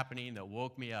 something happening that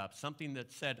woke me up, something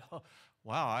that said, oh,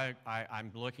 wow,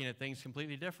 I'm looking at things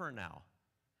completely different now.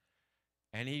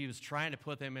 And he was trying to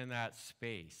put them in that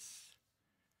space.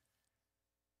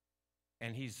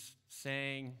 And he's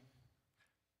saying,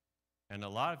 and a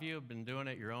lot of you have been doing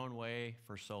it your own way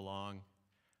for so long.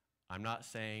 I'm not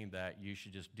saying that you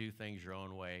should just do things your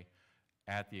own way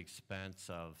at the expense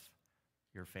of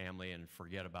your family and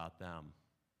forget about them.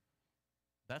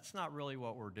 That's not really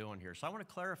what we're doing here. So I want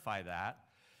to clarify that,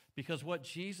 because what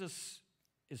Jesus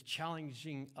is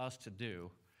challenging us to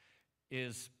do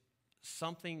is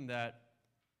something that,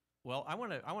 well, I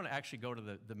want to actually go to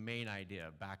the main idea,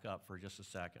 back up for just a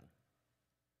second.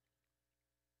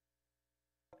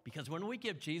 Because when we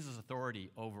give Jesus authority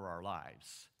over our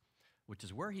lives, which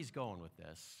is where he's going with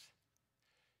this,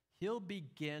 he'll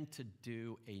begin to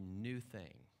do a new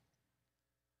thing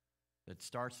that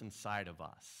starts inside of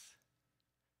us.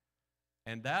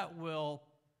 And that will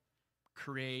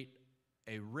create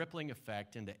a rippling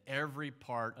effect into every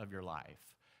part of your life.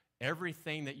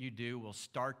 Everything that you do will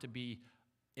start to be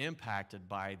impacted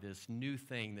by this new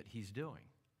thing that he's doing.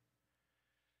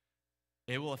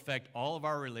 It will affect all of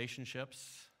our relationships.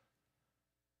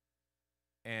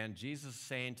 And Jesus is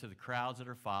saying to the crowds that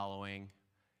are following,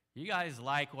 you guys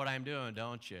like what I'm doing,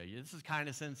 don't you? This is kind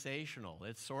of sensational.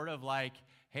 It's sort of like,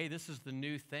 hey, this is the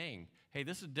new thing. Hey,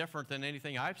 this is different than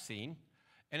anything I've seen.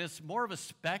 And it's more of a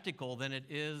spectacle than it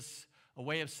is a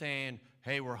way of saying,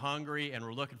 hey, we're hungry and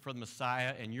we're looking for the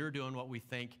Messiah and you're doing what we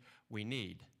think we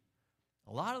need.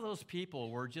 A lot of those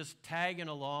people were just tagging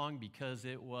along because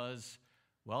it was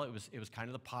kind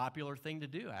of the popular thing to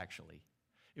do, actually.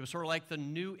 It was sort of like the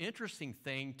new interesting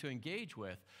thing to engage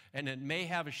with. And it may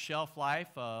have a shelf life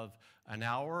of an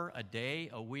hour, a day,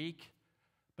 a week.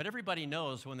 But everybody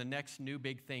knows when the next new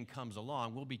big thing comes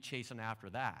along, we'll be chasing after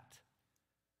that.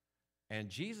 And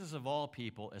Jesus, of all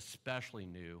people, especially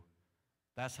knew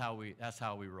that's how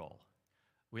we roll.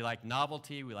 We like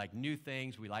novelty, we like new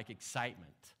things, we like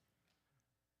excitement.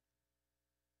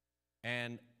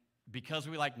 And because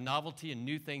we like novelty and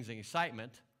new things and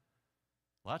excitement,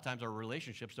 a lot of times our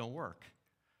relationships don't work.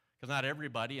 Because not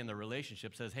everybody in the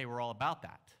relationship says, hey, we're all about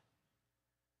that.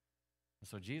 And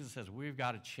so Jesus says we've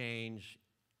got to change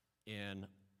in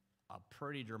a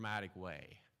pretty dramatic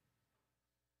way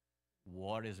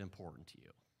what is important to you.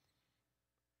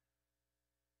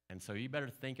 And so you better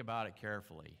think about it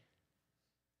carefully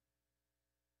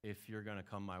if you're going to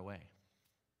come my way.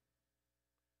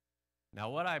 Now,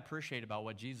 what I appreciate about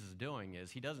what Jesus is doing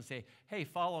is he doesn't say, hey,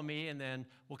 follow me, and then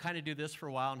we'll kind of do this for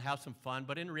a while and have some fun.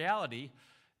 But in reality,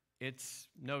 it's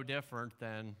no different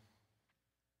than,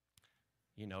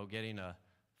 getting a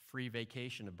free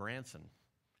vacation to Branson.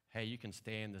 Hey, you can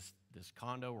stay in this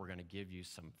condo. We're going to give you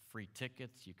some free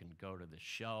tickets. You can go to the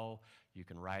show. You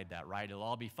can ride that ride. It'll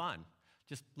all be fun.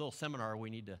 Just a little seminar we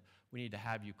need to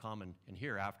have you come and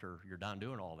hear after you're done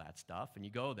doing all that stuff. And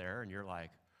you go there, and you're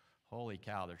like, holy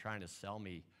cow, they're trying to sell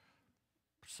me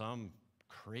some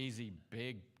crazy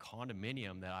big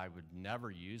condominium that I would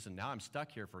never use, and now I'm stuck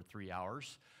here for 3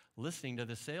 hours listening to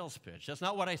the sales pitch. That's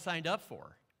not what I signed up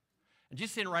for. And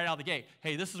just saying right out of the gate,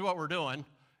 hey, this is what we're doing.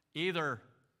 Either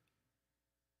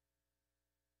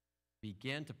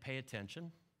begin to pay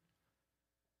attention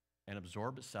and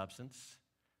absorb its substance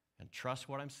and trust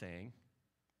what I'm saying,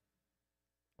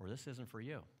 or this isn't for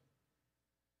you.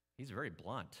 He's very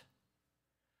blunt.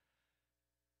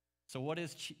 So what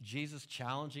is Jesus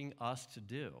challenging us to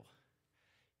do?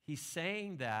 He's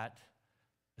saying that,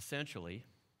 essentially,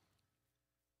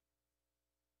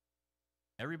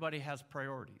 everybody has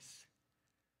priorities.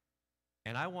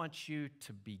 And I want you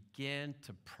to begin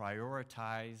to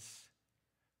prioritize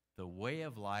the way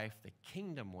of life, the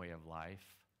kingdom way of life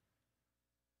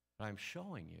that I'm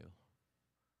showing you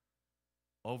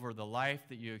over the life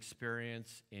that you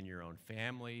experience in your own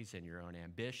families, in your own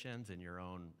ambitions, in your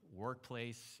own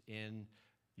workplace, in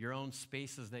your own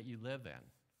spaces that you live in.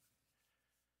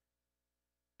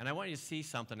 And I want you to see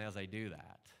something as I do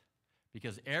that,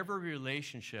 because every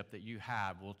relationship that you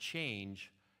have will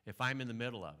change if I'm in the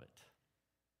middle of it.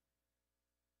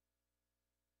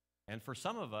 And for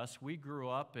some of us, we grew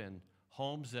up in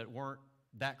homes that weren't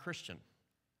that Christian.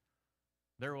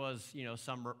 There was,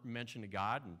 some mention of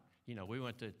God, and we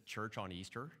went to church on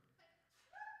Easter,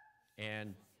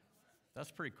 and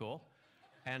that's pretty cool.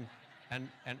 And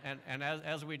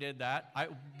as we did that,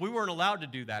 we weren't allowed to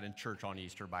do that in church on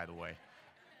Easter, by the way.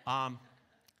 That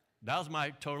was my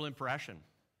total impression.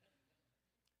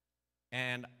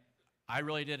 And I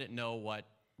really didn't know what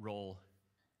role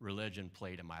religion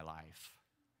played in my life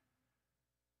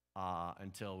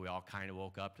until we all kind of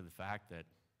woke up to the fact that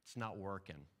it's not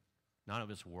working. None of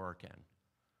it's working.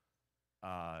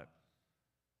 I've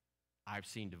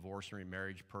seen divorce and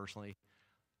remarriage personally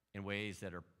in ways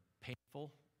that are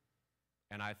painful.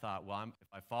 And I thought, well, if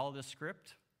I follow this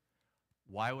script,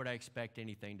 why would I expect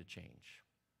anything to change?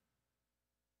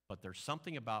 But there's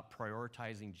something about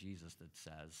prioritizing Jesus that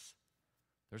says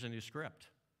there's a new script.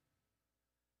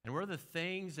 And where the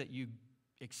things that you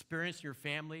experience in your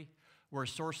family were a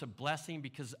source of blessing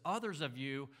because others of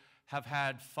you have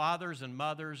had fathers and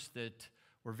mothers that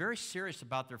were very serious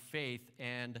about their faith,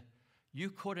 and you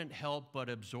couldn't help but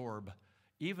absorb,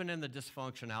 even in the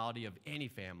dysfunctionality of any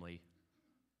family,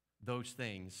 those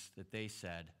things that they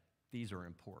said, these are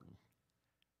important.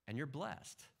 And you're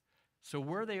blessed. So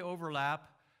where they overlap,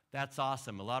 that's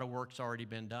awesome. A lot of work's already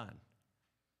been done.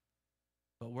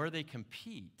 But where they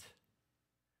compete,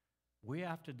 we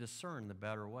have to discern the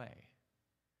better way.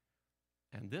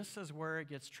 And this is where it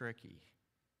gets tricky.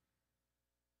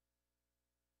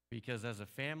 Because as a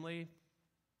family,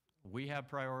 we have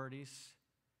priorities.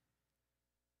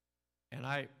 And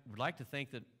I would like to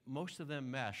think that most of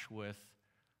them mesh with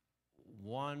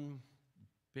one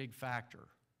big factor,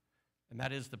 and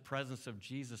that is the presence of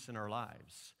Jesus in our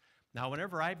lives. Now,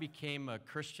 whenever I became a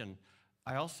Christian,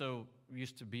 I also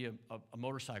used to be a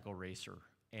motorcycle racer,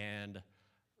 and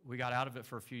we got out of it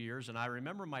for a few years, and I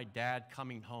remember my dad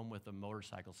coming home with a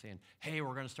motorcycle saying, "Hey,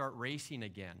 we're going to start racing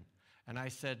again." And I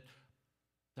said,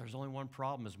 there's only one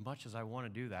problem. As much as I want to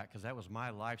do that, because that was my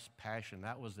life's passion,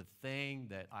 that was the thing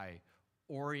that I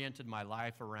oriented my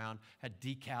life around, had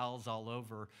decals all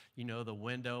over, the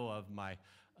window of my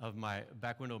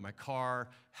back window of my car,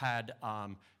 had,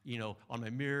 on my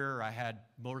mirror, I had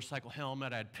motorcycle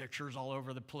helmet, I had pictures all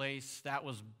over the place. That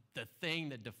was the thing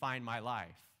that defined my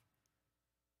life.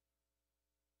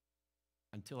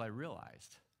 Until I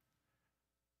realized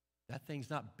that thing's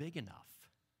not big enough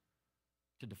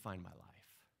to define my life.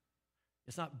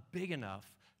 It's not big enough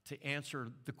to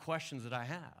answer the questions that I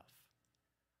have.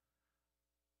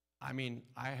 I mean,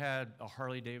 I had a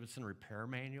Harley-Davidson repair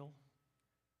manual,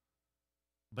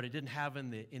 but it didn't have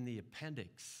in the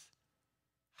appendix,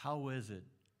 how is it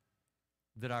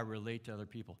that I relate to other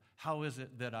people? How is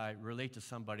it that I relate to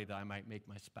somebody that I might make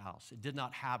my spouse? It did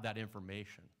not have that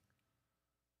information.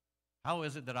 How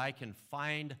is it that I can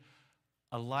find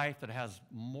a life that has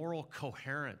moral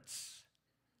coherence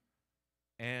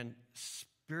and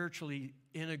spiritually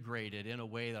integrated in a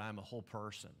way that I'm a whole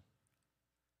person?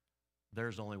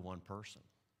 There's only one person,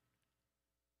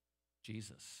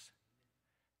 Jesus.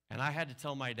 And I had to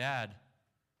tell my dad,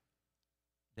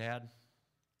 Dad,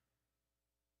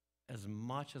 as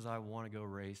much as I want to go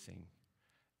racing,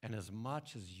 and as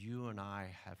much as you and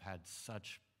I have had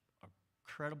such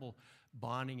incredible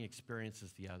bonding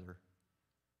experiences together,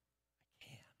 I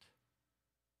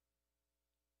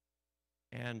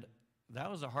can't. And that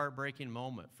was a heartbreaking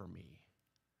moment for me,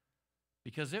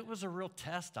 because it was a real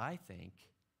test, I think.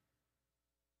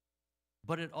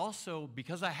 But it also,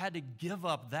 because I had to give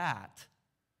up that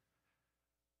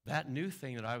new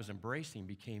thing that I was embracing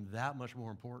became that much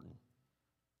more important.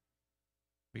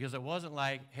 Because it wasn't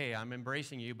like, hey, I'm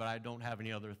embracing you, but I don't have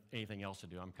anything else to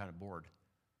do. I'm kind of bored.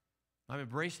 I'm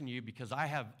embracing you because I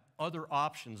have other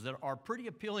options that are pretty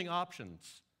appealing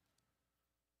options.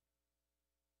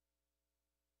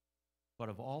 But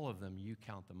of all of them, you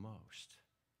count the most.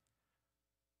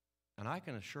 And I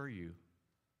can assure you,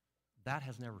 that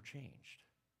has never changed.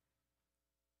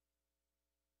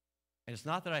 And it's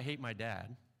not that I hate my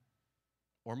dad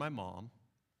or my mom,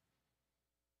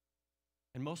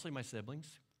 and mostly my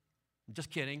siblings. Just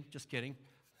kidding.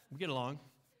 We get along.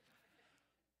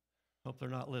 Hope they're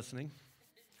not listening.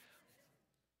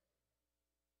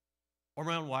 Or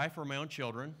my own wife or my own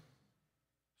children.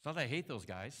 It's not that I hate those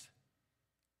guys.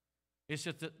 It's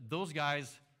just that those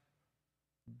guys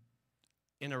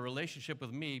in a relationship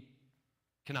with me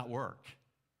cannot work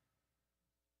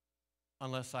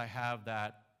unless I have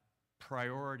that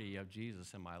priority of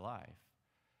Jesus in my life.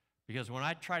 Because when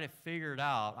I try to figure it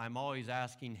out, I'm always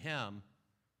asking him,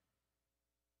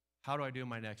 how do I do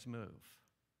my next move?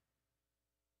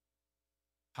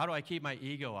 How do I keep my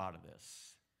ego out of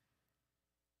this?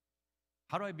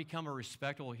 How do I become a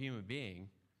respectable human being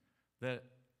that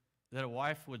a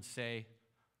wife would say,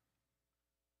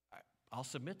 I'll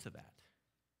submit to that?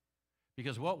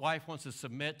 Because what wife wants to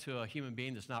submit to a human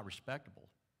being that's not respectable?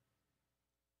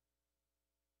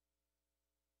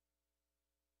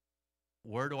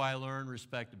 where do I learn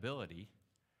respectability?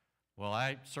 Well,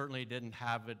 I certainly didn't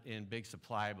have it in big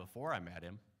supply before I met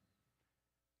him.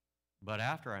 But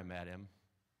after I met him,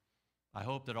 I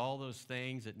hope that all those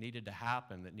things that needed to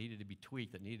happen, that needed to be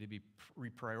tweaked, that needed to be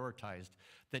reprioritized,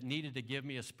 that needed to give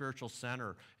me a spiritual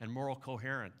center and moral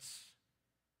coherence,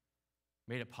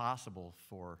 made it possible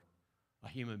for a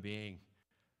human being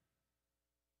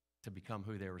to become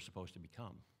who they were supposed to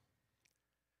become.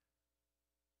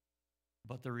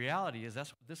 But the reality is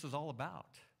that's what this is all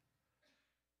about.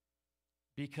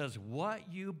 Because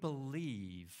what you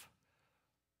believe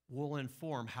will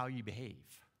inform how you behave.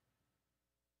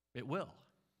 It will.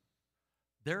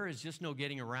 There is just no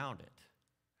getting around it.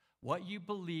 What you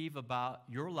believe about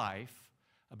your life,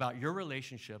 about your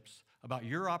relationships, about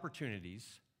your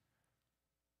opportunities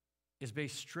is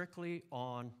based strictly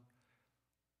on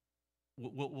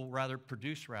what will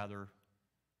produce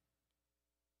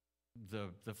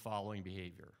the following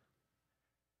behavior.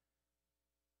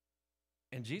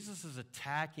 And Jesus is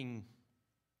attacking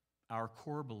our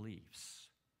core beliefs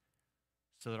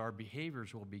so that our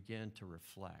behaviors will begin to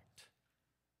reflect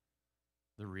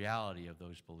the reality of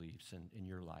those beliefs in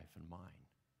your life and mine.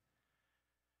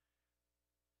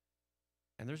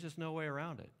 And there's just no way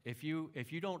around it. If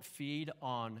you don't feed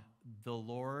on the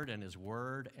Lord and His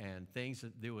Word and things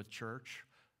that do with church,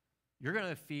 you're going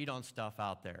to feed on stuff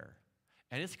out there.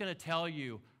 And it's going to tell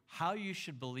you how you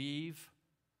should believe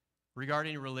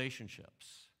regarding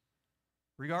relationships,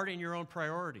 regarding your own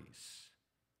priorities.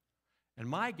 And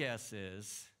my guess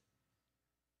is,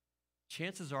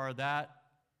 chances are that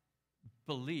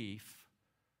belief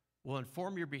will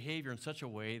inform your behavior in such a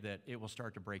way that it will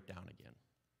start to break down again.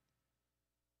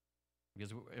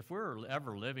 Because if we're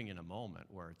ever living in a moment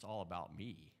where it's all about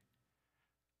me,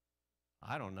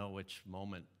 I don't know which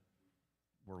moment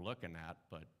we're looking at,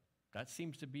 but that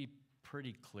seems to be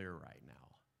pretty clear right now.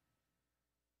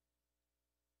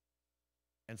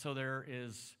 And so there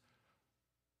is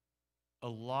a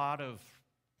lot of,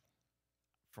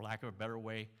 for lack of a better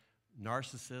way,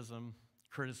 narcissism,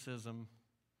 criticism,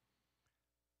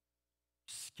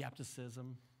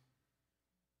 skepticism,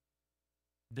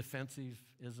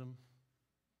 defensivism.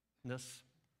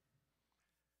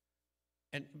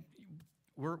 And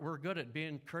we're good at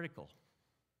being critical.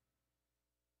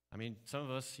 I mean, some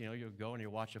of us, you'll go and you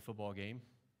watch a football game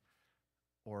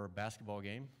or a basketball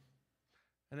game,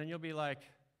 and then you'll be like,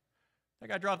 that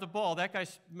guy dropped the ball, that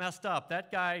guy's messed up,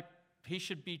 that guy, he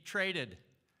should be traded.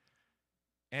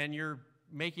 And you're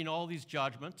making all these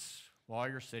judgments while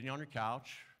you're sitting on your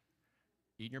couch,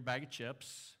 eating your bag of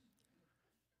chips,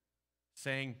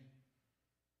 saying,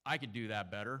 I could do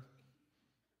that better.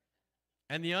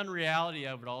 And the unreality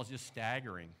of it all is just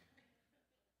staggering.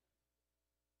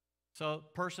 So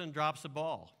a person drops the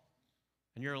ball,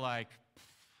 and you're like,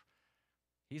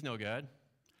 he's no good.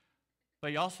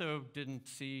 But you also didn't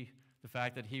see the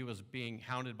fact that he was being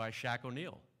hounded by Shaq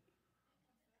O'Neal.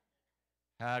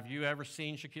 Have you ever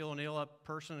seen Shaquille O'Neal up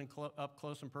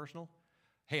close and personal?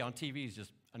 Hey, on TV is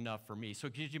just enough for me. So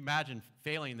could you imagine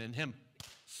failing and him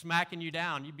smacking you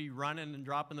down? You'd be running and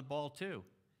dropping the ball too.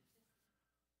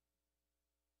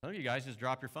 Some of you guys just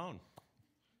drop your phone.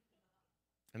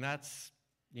 And that's,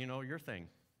 your thing.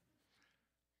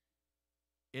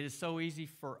 It is so easy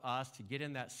for us to get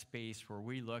in that space where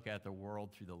we look at the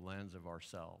world through the lens of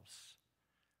ourselves.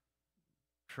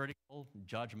 Critical,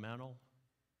 judgmental,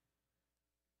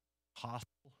 hostile,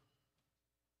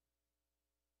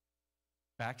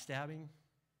 backstabbing.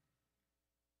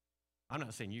 I'm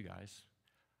not saying you guys.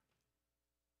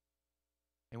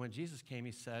 And when Jesus came,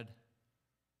 He said,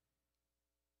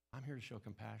 I'm here to show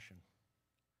compassion.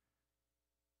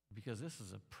 Because this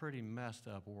is a pretty messed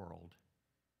up world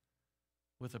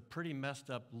with a pretty messed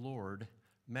up Lord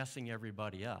messing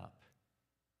everybody up.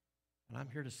 And I'm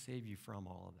here to save you from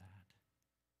all of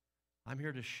that. I'm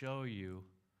here to show you,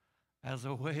 as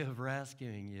a way of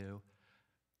rescuing you,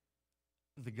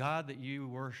 the God that you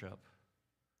worship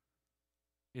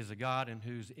is a God in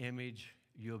whose image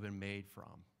you have been made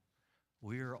from.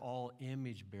 We are all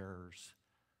image bearers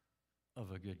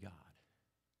of a good God.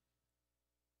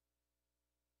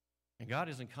 And God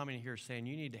isn't coming here saying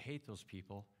you need to hate those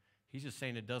people. He's just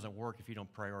saying it doesn't work if you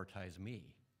don't prioritize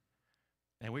me.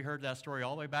 And we heard that story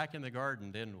all the way back in the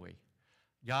garden, didn't we?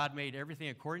 God made everything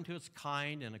according to its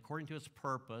kind and according to its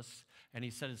purpose, and He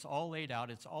said it's all laid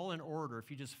out, it's all in order. If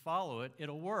you just follow it,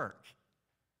 it'll work.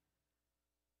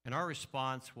 And our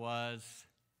response was,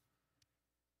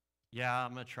 yeah,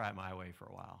 I'm going to try it my way for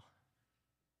a while.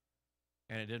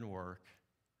 And it didn't work,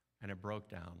 and it broke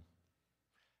down.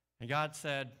 And God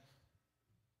said,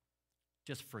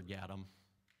 just forget them.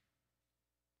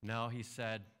 No, He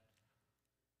said,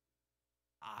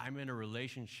 I'm in a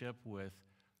relationship with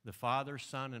the Father,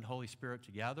 Son, and Holy Spirit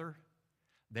together.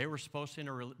 They were supposed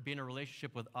to be in a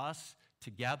relationship with us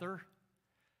together.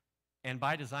 And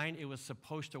by design, it was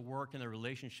supposed to work, and the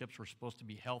relationships were supposed to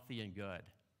be healthy and good.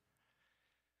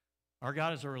 Our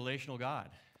God is a relational God.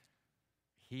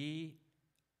 He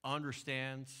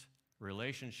understands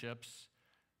relationships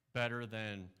better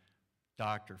than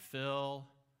Dr. Phil,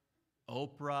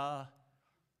 Oprah,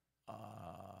 I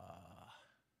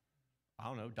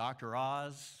don't know, Dr.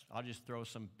 Oz. I'll just throw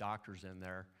some doctors in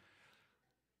there.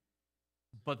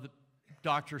 But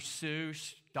Dr.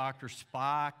 Seuss, Dr.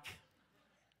 Spock,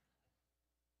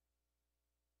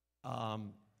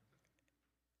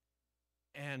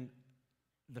 and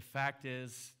the fact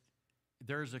is,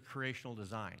 there's a creational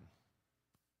design.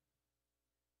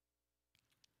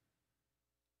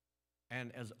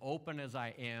 And as open as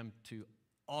I am to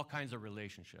all kinds of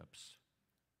relationships,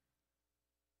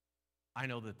 I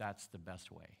know that that's the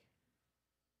best way.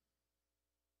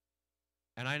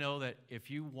 And I know that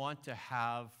if you want to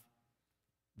have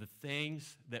the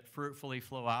things that fruitfully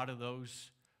flow out of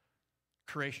those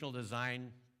creational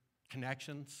design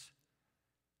connections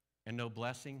and no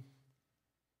blessing,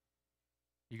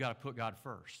 you got to put God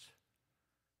first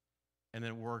and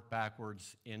then work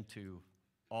backwards into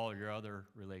all your other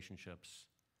relationships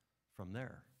from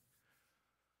there.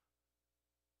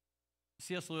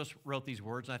 C.S. Lewis wrote these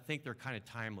words, and I think they're kind of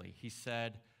timely. He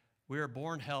said, "We are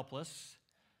born helpless.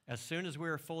 As soon as we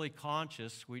are fully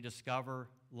conscious, we discover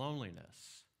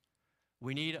loneliness.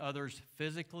 We need others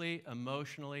physically,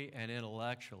 emotionally, and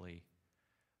intellectually.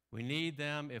 We need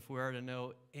them if we are to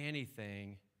know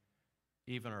anything,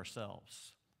 even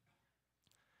ourselves."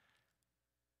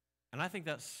 And I think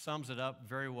that sums it up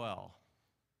very well,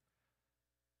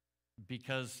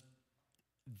 because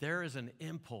there is an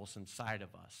impulse inside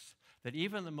of us that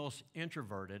even the most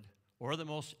introverted or the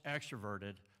most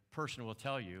extroverted person will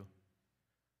tell you,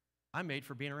 I'm made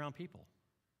for being around people.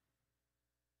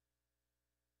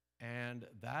 And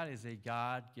that is a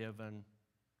God-given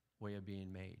way of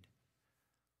being made.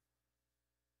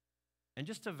 And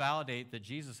just to validate that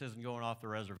Jesus isn't going off the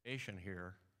reservation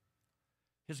here,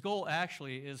 his goal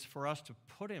actually is for us to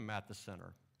put him at the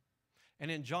center.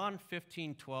 And in John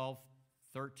 15, 12,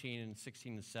 13, and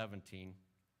 16 and 17,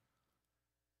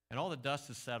 and all the dust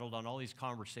is settled on all these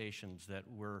conversations that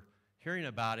we're hearing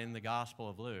about in the Gospel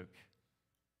of Luke,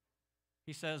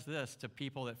 he says this to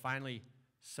people that finally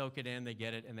soak it in, they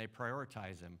get it, and they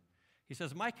prioritize him. He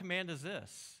says, "My command is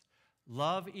this: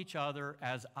 love each other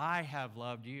as I have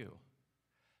loved you.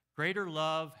 Greater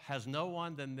love has no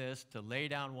one than this, to lay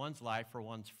down one's life for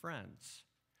one's friends.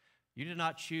 You did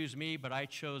not choose me, but I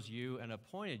chose you and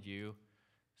appointed you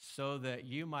so that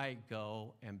you might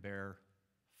go and bear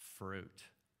fruit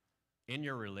in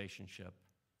your relationship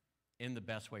in the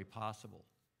best way possible.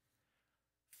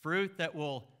 Fruit that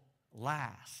will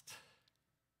last."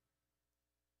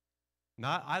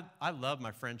 Now, I love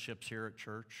my friendships here at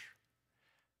church.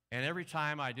 And every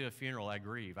time I do a funeral, I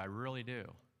grieve. I really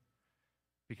do.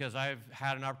 Because I've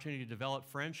had an opportunity to develop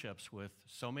friendships with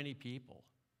so many people.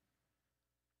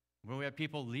 When we have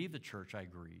people leave the church, I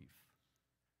grieve.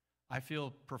 I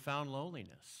feel profound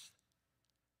loneliness.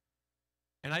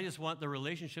 And I just want the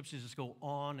relationships to just go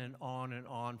on and on and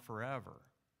on forever.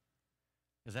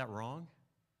 Is that wrong?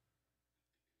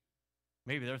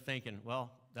 Maybe they're thinking,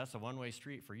 well, that's a one-way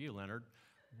street for you, Leonard.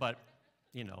 But,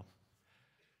 you know,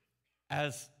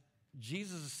 as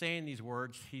Jesus is saying these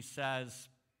words, he says,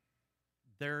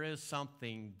 there is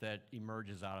something that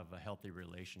emerges out of a healthy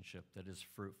relationship that is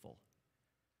fruitful.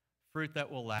 Fruit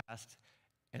that will last.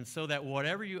 And so that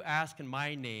whatever you ask in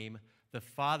my name, the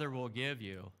Father will give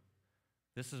you.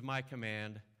 This is my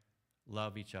command: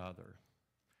 love each other.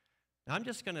 Now, I'm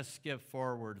just going to skip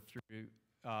forward through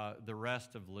the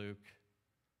rest of Luke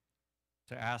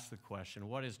to ask the question,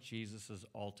 what is Jesus'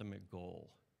 ultimate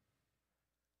goal?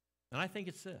 And I think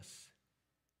it's this: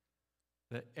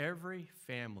 that every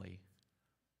family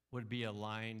would be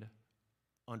aligned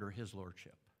under his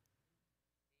lordship.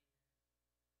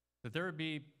 That there would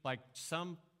be like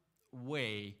some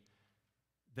way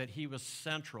that he was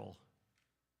central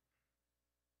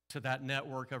to that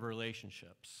network of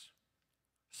relationships,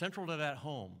 central to that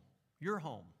home, your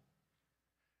home.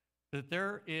 That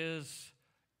there is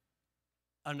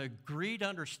an agreed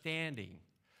understanding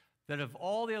that of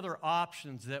all the other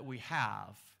options that we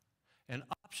have, and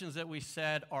options that we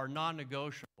said are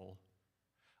non-negotiable,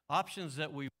 options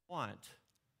that we want,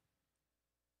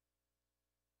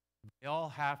 they all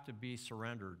have to be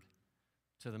surrendered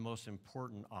to the most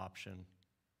important option,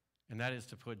 and that is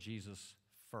to put Jesus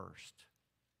first.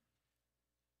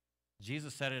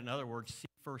 Jesus said it in other words: seek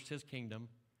first his kingdom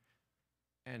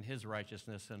and his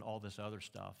righteousness and all this other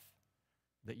stuff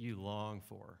that you long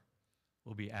for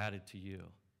will be added to you.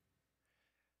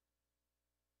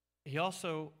 He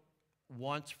also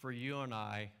wants for you and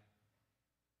I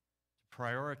to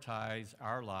prioritize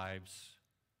our lives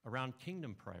around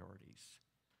kingdom priorities.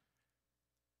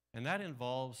 And that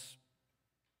involves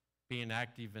being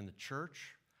active in the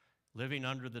church, living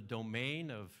under the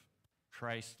domain of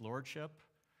Christ's lordship,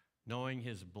 knowing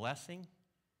his blessing,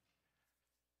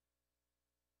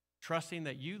 trusting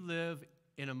that you live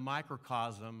in a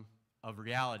microcosm of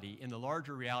reality, in the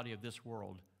larger reality of this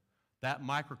world. That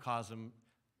microcosm,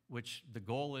 which the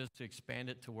goal is to expand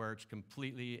it to where it's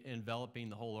completely enveloping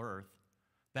the whole earth,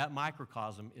 that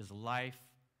microcosm is life,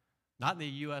 not in the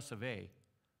US of A,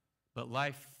 but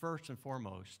life first and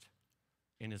foremost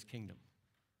in his kingdom.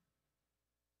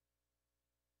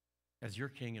 As your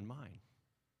king and mine,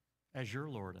 as your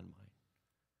Lord and mine.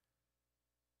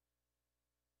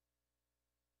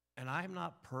 And I'm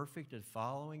not perfect at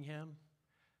following him,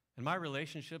 and my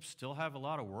relationships still have a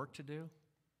lot of work to do.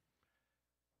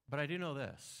 But I do know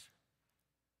this: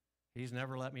 he's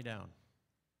never let me down.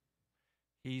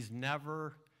 He's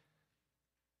never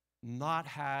not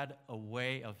had a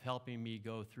way of helping me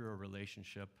go through a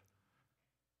relationship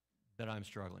that I'm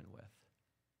struggling with.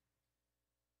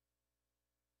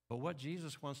 But what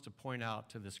Jesus wants to point out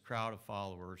to this crowd of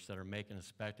followers that are making a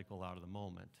spectacle out of the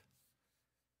moment,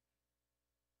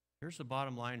 here's the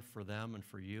bottom line for them and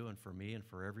for you and for me and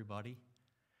for everybody.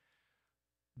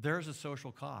 There's a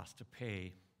social cost to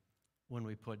pay when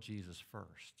we put Jesus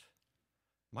first.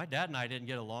 My dad and I didn't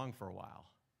get along for a while.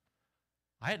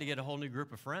 I had to get a whole new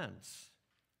group of friends.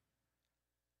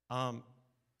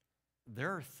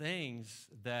 There are things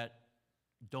that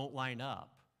don't line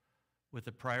up with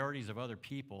the priorities of other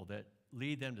people that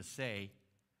lead them to say,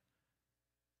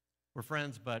 we're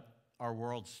friends, but our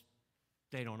worlds,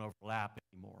 they don't overlap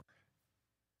anymore.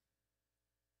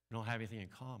 We don't have anything in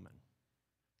common.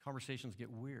 Conversations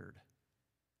get weird.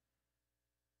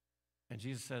 And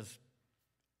Jesus says,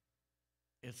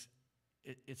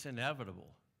 it's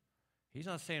inevitable. He's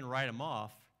not saying write them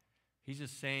off. He's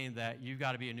just saying that you've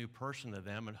got to be a new person to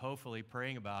them, and hopefully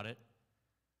praying about it,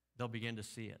 they'll begin to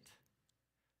see it.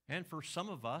 And for some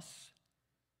of us,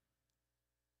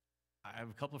 I have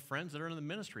a couple of friends that are in the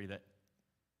ministry that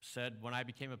said when I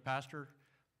became a pastor,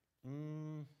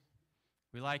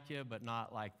 we like you, but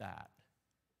not like that.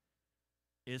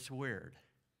 It's weird.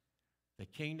 The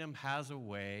kingdom has a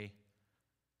way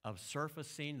of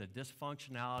surfacing the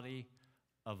dysfunctionality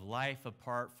of life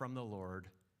apart from the Lord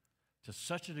to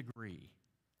such a degree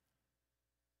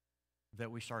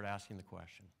that we start asking the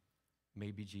question,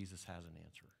 maybe Jesus has an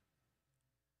answer.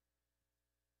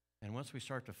 And once we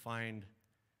start to find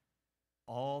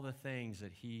all the things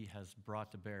that he has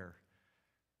brought to bear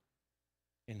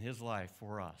in his life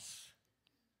for us,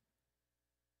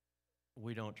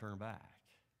 we don't turn back.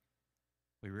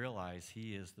 We realize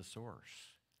he is the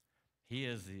source. He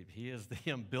is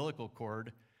the umbilical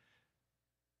cord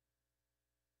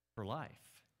for life.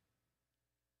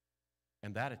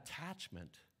 And that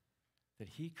attachment that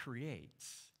he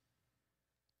creates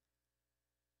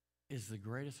is the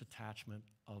greatest attachment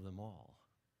of them all.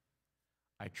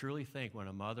 I truly think when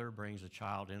a mother brings a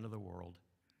child into the world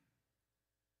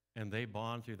and they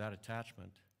bond through that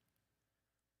attachment,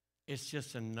 it's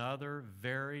just another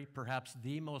perhaps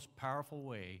the most powerful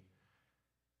way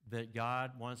that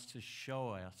God wants to show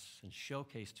us and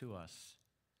showcase to us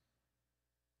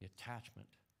the attachment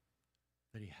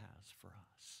that he has for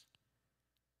us.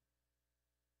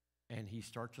 And he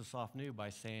starts us off new by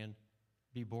saying,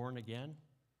 be born again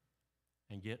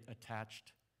and get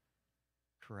attached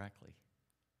correctly.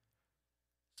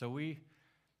 So we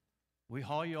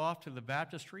haul you off to the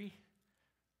baptistry,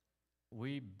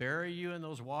 we bury you in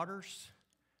those waters,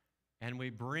 and we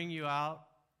bring you out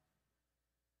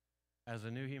as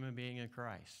a new human being in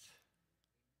Christ.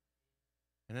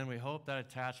 And then we hope that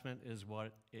attachment is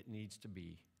what it needs to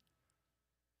be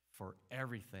for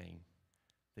everything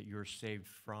that you're saved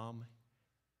from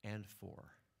and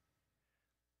for.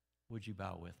 Would you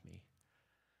bow with me?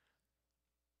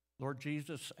 Lord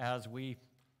Jesus, as we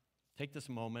take this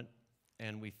moment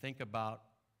and we think about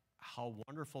how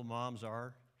wonderful moms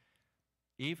are,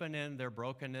 even in their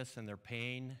brokenness and their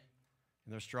pain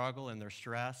and their struggle and their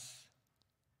stress,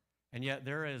 and yet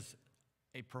there is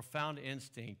a profound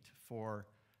instinct for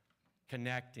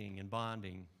connecting and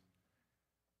bonding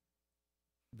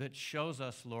that shows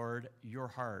us, Lord, your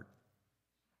heart.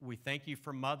 We thank you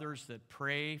for mothers that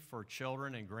pray for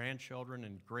children and grandchildren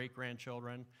and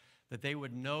great-grandchildren, that they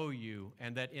would know you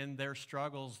and that in their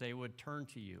struggles they would turn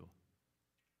to you.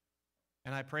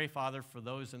 And I pray, Father, for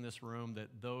those in this room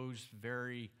that those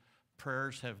very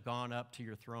prayers have gone up to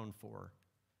your throne for,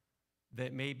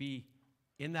 that may be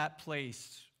in that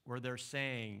place where they're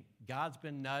saying, God's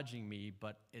been nudging me,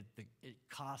 but it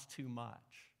costs too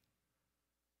much.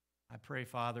 I pray,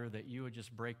 Father, that you would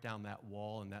just break down that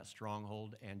wall and that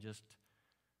stronghold and just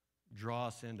draw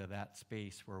us into that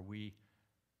space where we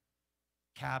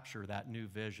capture that new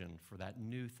vision for that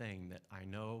new thing that I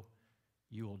know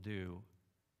you will do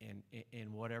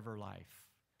in whatever life,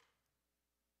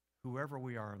 whoever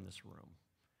we are in this room,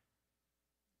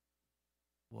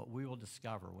 what we will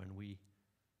discover when we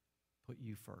put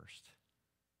you first.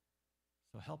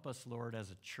 So help us, Lord,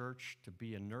 as a church to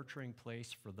be a nurturing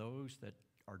place for those that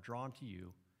are drawn to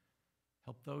you.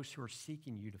 Help those who are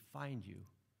seeking you to find you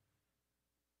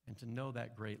and to know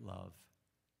that great love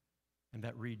and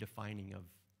that redefining of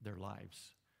their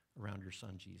lives around your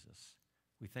Son, Jesus.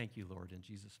 We thank you, Lord, in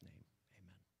Jesus' name.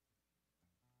 Amen.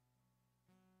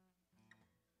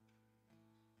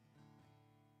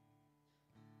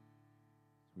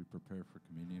 As we prepare for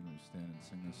communion, we stand and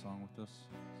sing this song with us.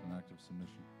 It's an act of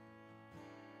submission.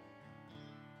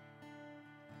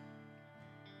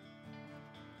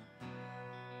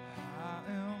 I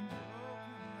am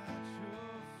broken at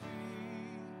your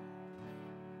feet.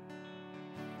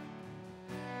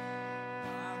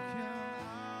 Like an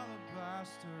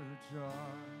alabaster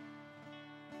jar.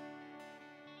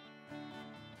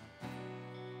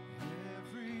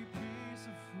 Every piece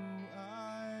of who I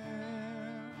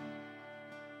am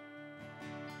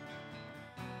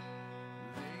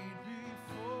laid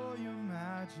before your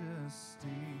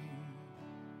majesty.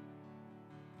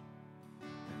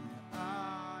 And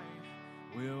I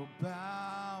will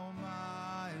bow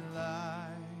my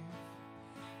life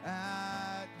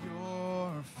at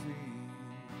your feet,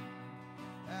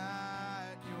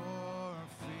 at your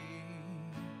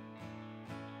feet.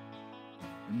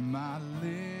 And my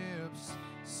lips,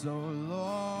 so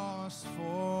lost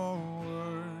for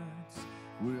words,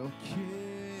 will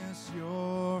kiss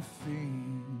your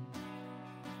feet,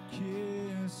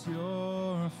 kiss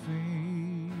your feet.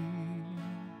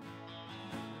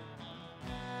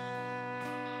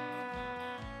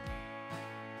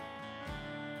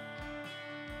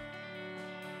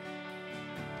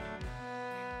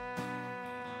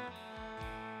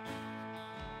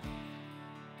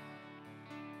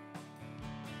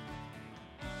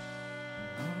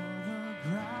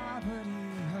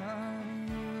 Gravity of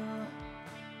you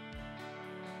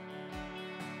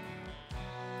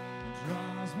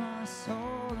draws my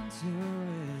soul into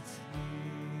its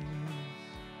knees.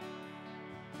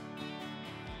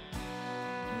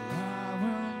 I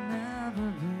will never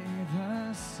be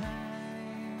the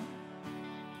same.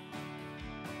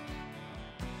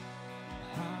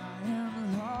 I am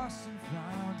lost and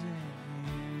found in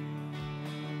you.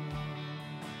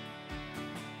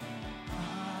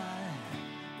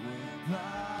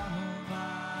 Bow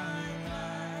my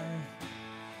life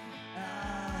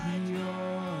at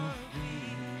your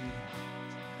feet,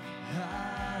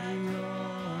 at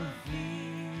your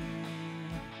feet.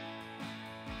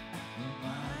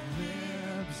 My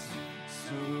lips,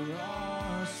 so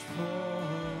lost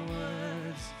for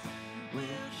words,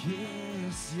 will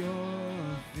kiss your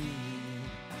feet,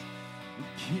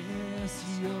 will kiss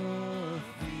your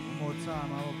feet. One more time,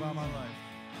 I will bow my life.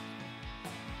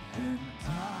 And I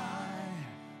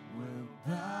will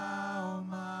bow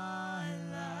my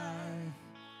life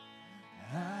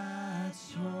at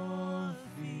your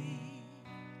feet,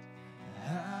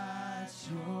 at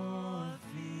your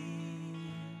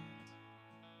feet.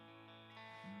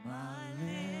 My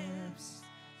lips,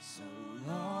 so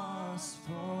lost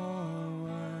for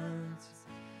words,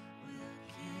 will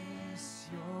kiss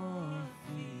your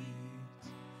feet,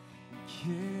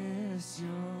 kiss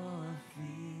your feet.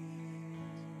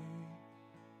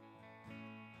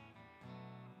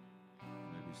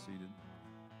 Seated.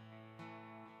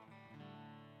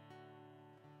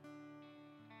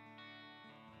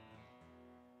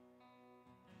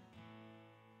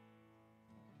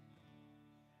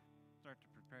 Start to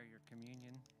prepare your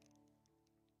communion.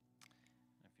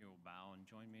 If you will bow and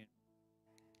join me.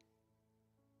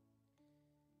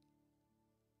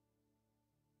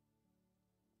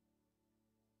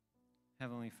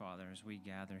 Heavenly Father, as we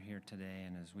gather here today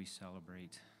and as we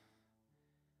celebrate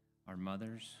our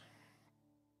mothers,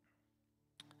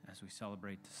 as we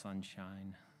celebrate the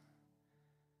sunshine,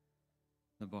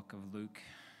 the book of Luke,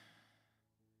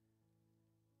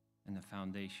 and the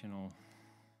foundational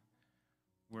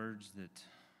words that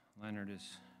Leonard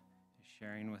is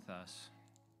sharing with us,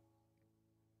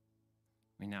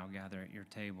 we now gather at your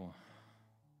table.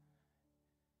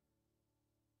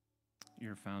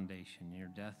 your foundation, your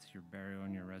death, your burial,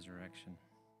 and your resurrection.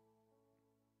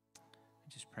 I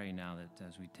just pray now that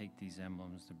as we take these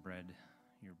emblems, the bread,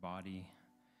 your body,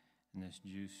 and this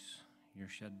juice, your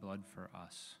shed blood for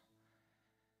us,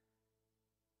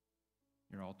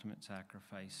 your ultimate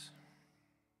sacrifice,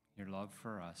 your love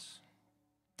for us,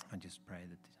 I just pray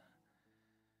that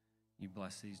you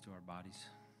bless these to our bodies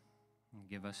and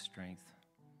give us strength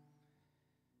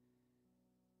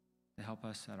to help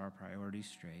us set our priorities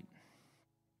straight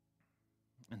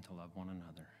and to love one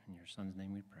another. In your Son's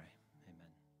name we pray. Amen.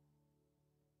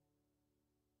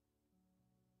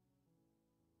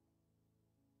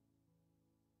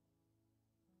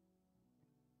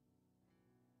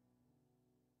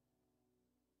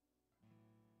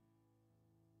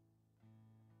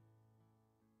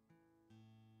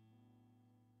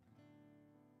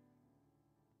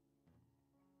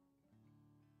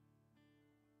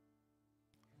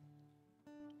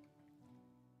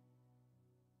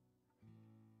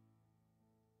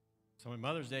 So my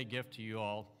Mother's Day gift to you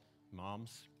all,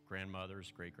 moms,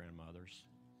 grandmothers, great-grandmothers.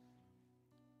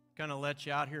 Gonna let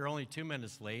you out here only 2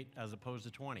 minutes late as opposed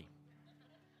to 20.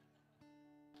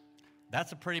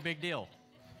 That's a pretty big deal.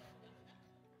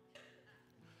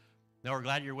 No, we're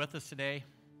glad you're with us today.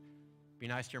 Be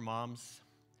nice to your moms.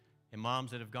 And moms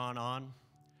that have gone on,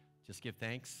 just give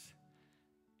thanks.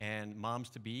 And moms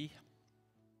to be,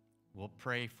 we'll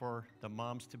pray for the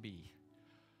moms to be.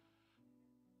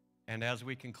 And as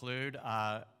we conclude,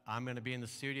 I'm going to be in the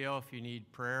studio if you need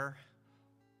prayer.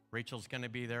 Rachel's going to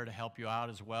be there to help you out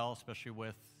as well, especially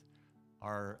with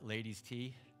our ladies'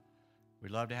 tea.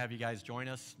 We'd love to have you guys join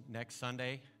us next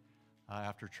Sunday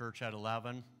after church at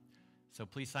 11. So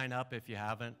please sign up if you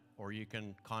haven't, or you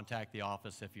can contact the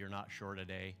office if you're not sure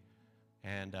today,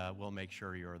 and we'll make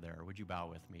sure you're there. Would you bow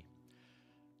with me?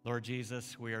 Lord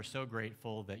Jesus, we are so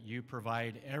grateful that you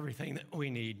provide everything that we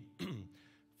need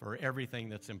for everything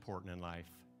that's important in life.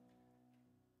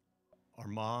 Our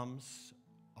moms,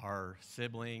 our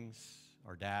siblings,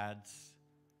 our dads,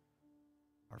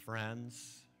 our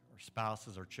friends, our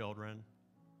spouses, our children.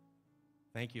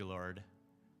 Thank you, Lord,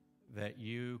 that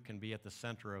you can be at the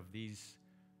center of these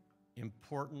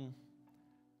important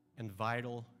and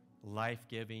vital,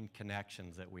 life-giving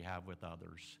connections that we have with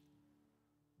others.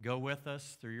 Go with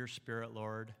us through your Spirit,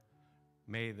 Lord.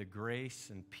 May the grace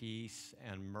and peace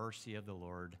and mercy of the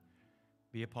Lord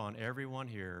be upon everyone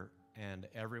here and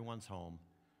everyone's home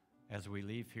as we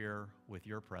leave here with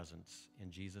your presence.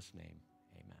 In Jesus' name.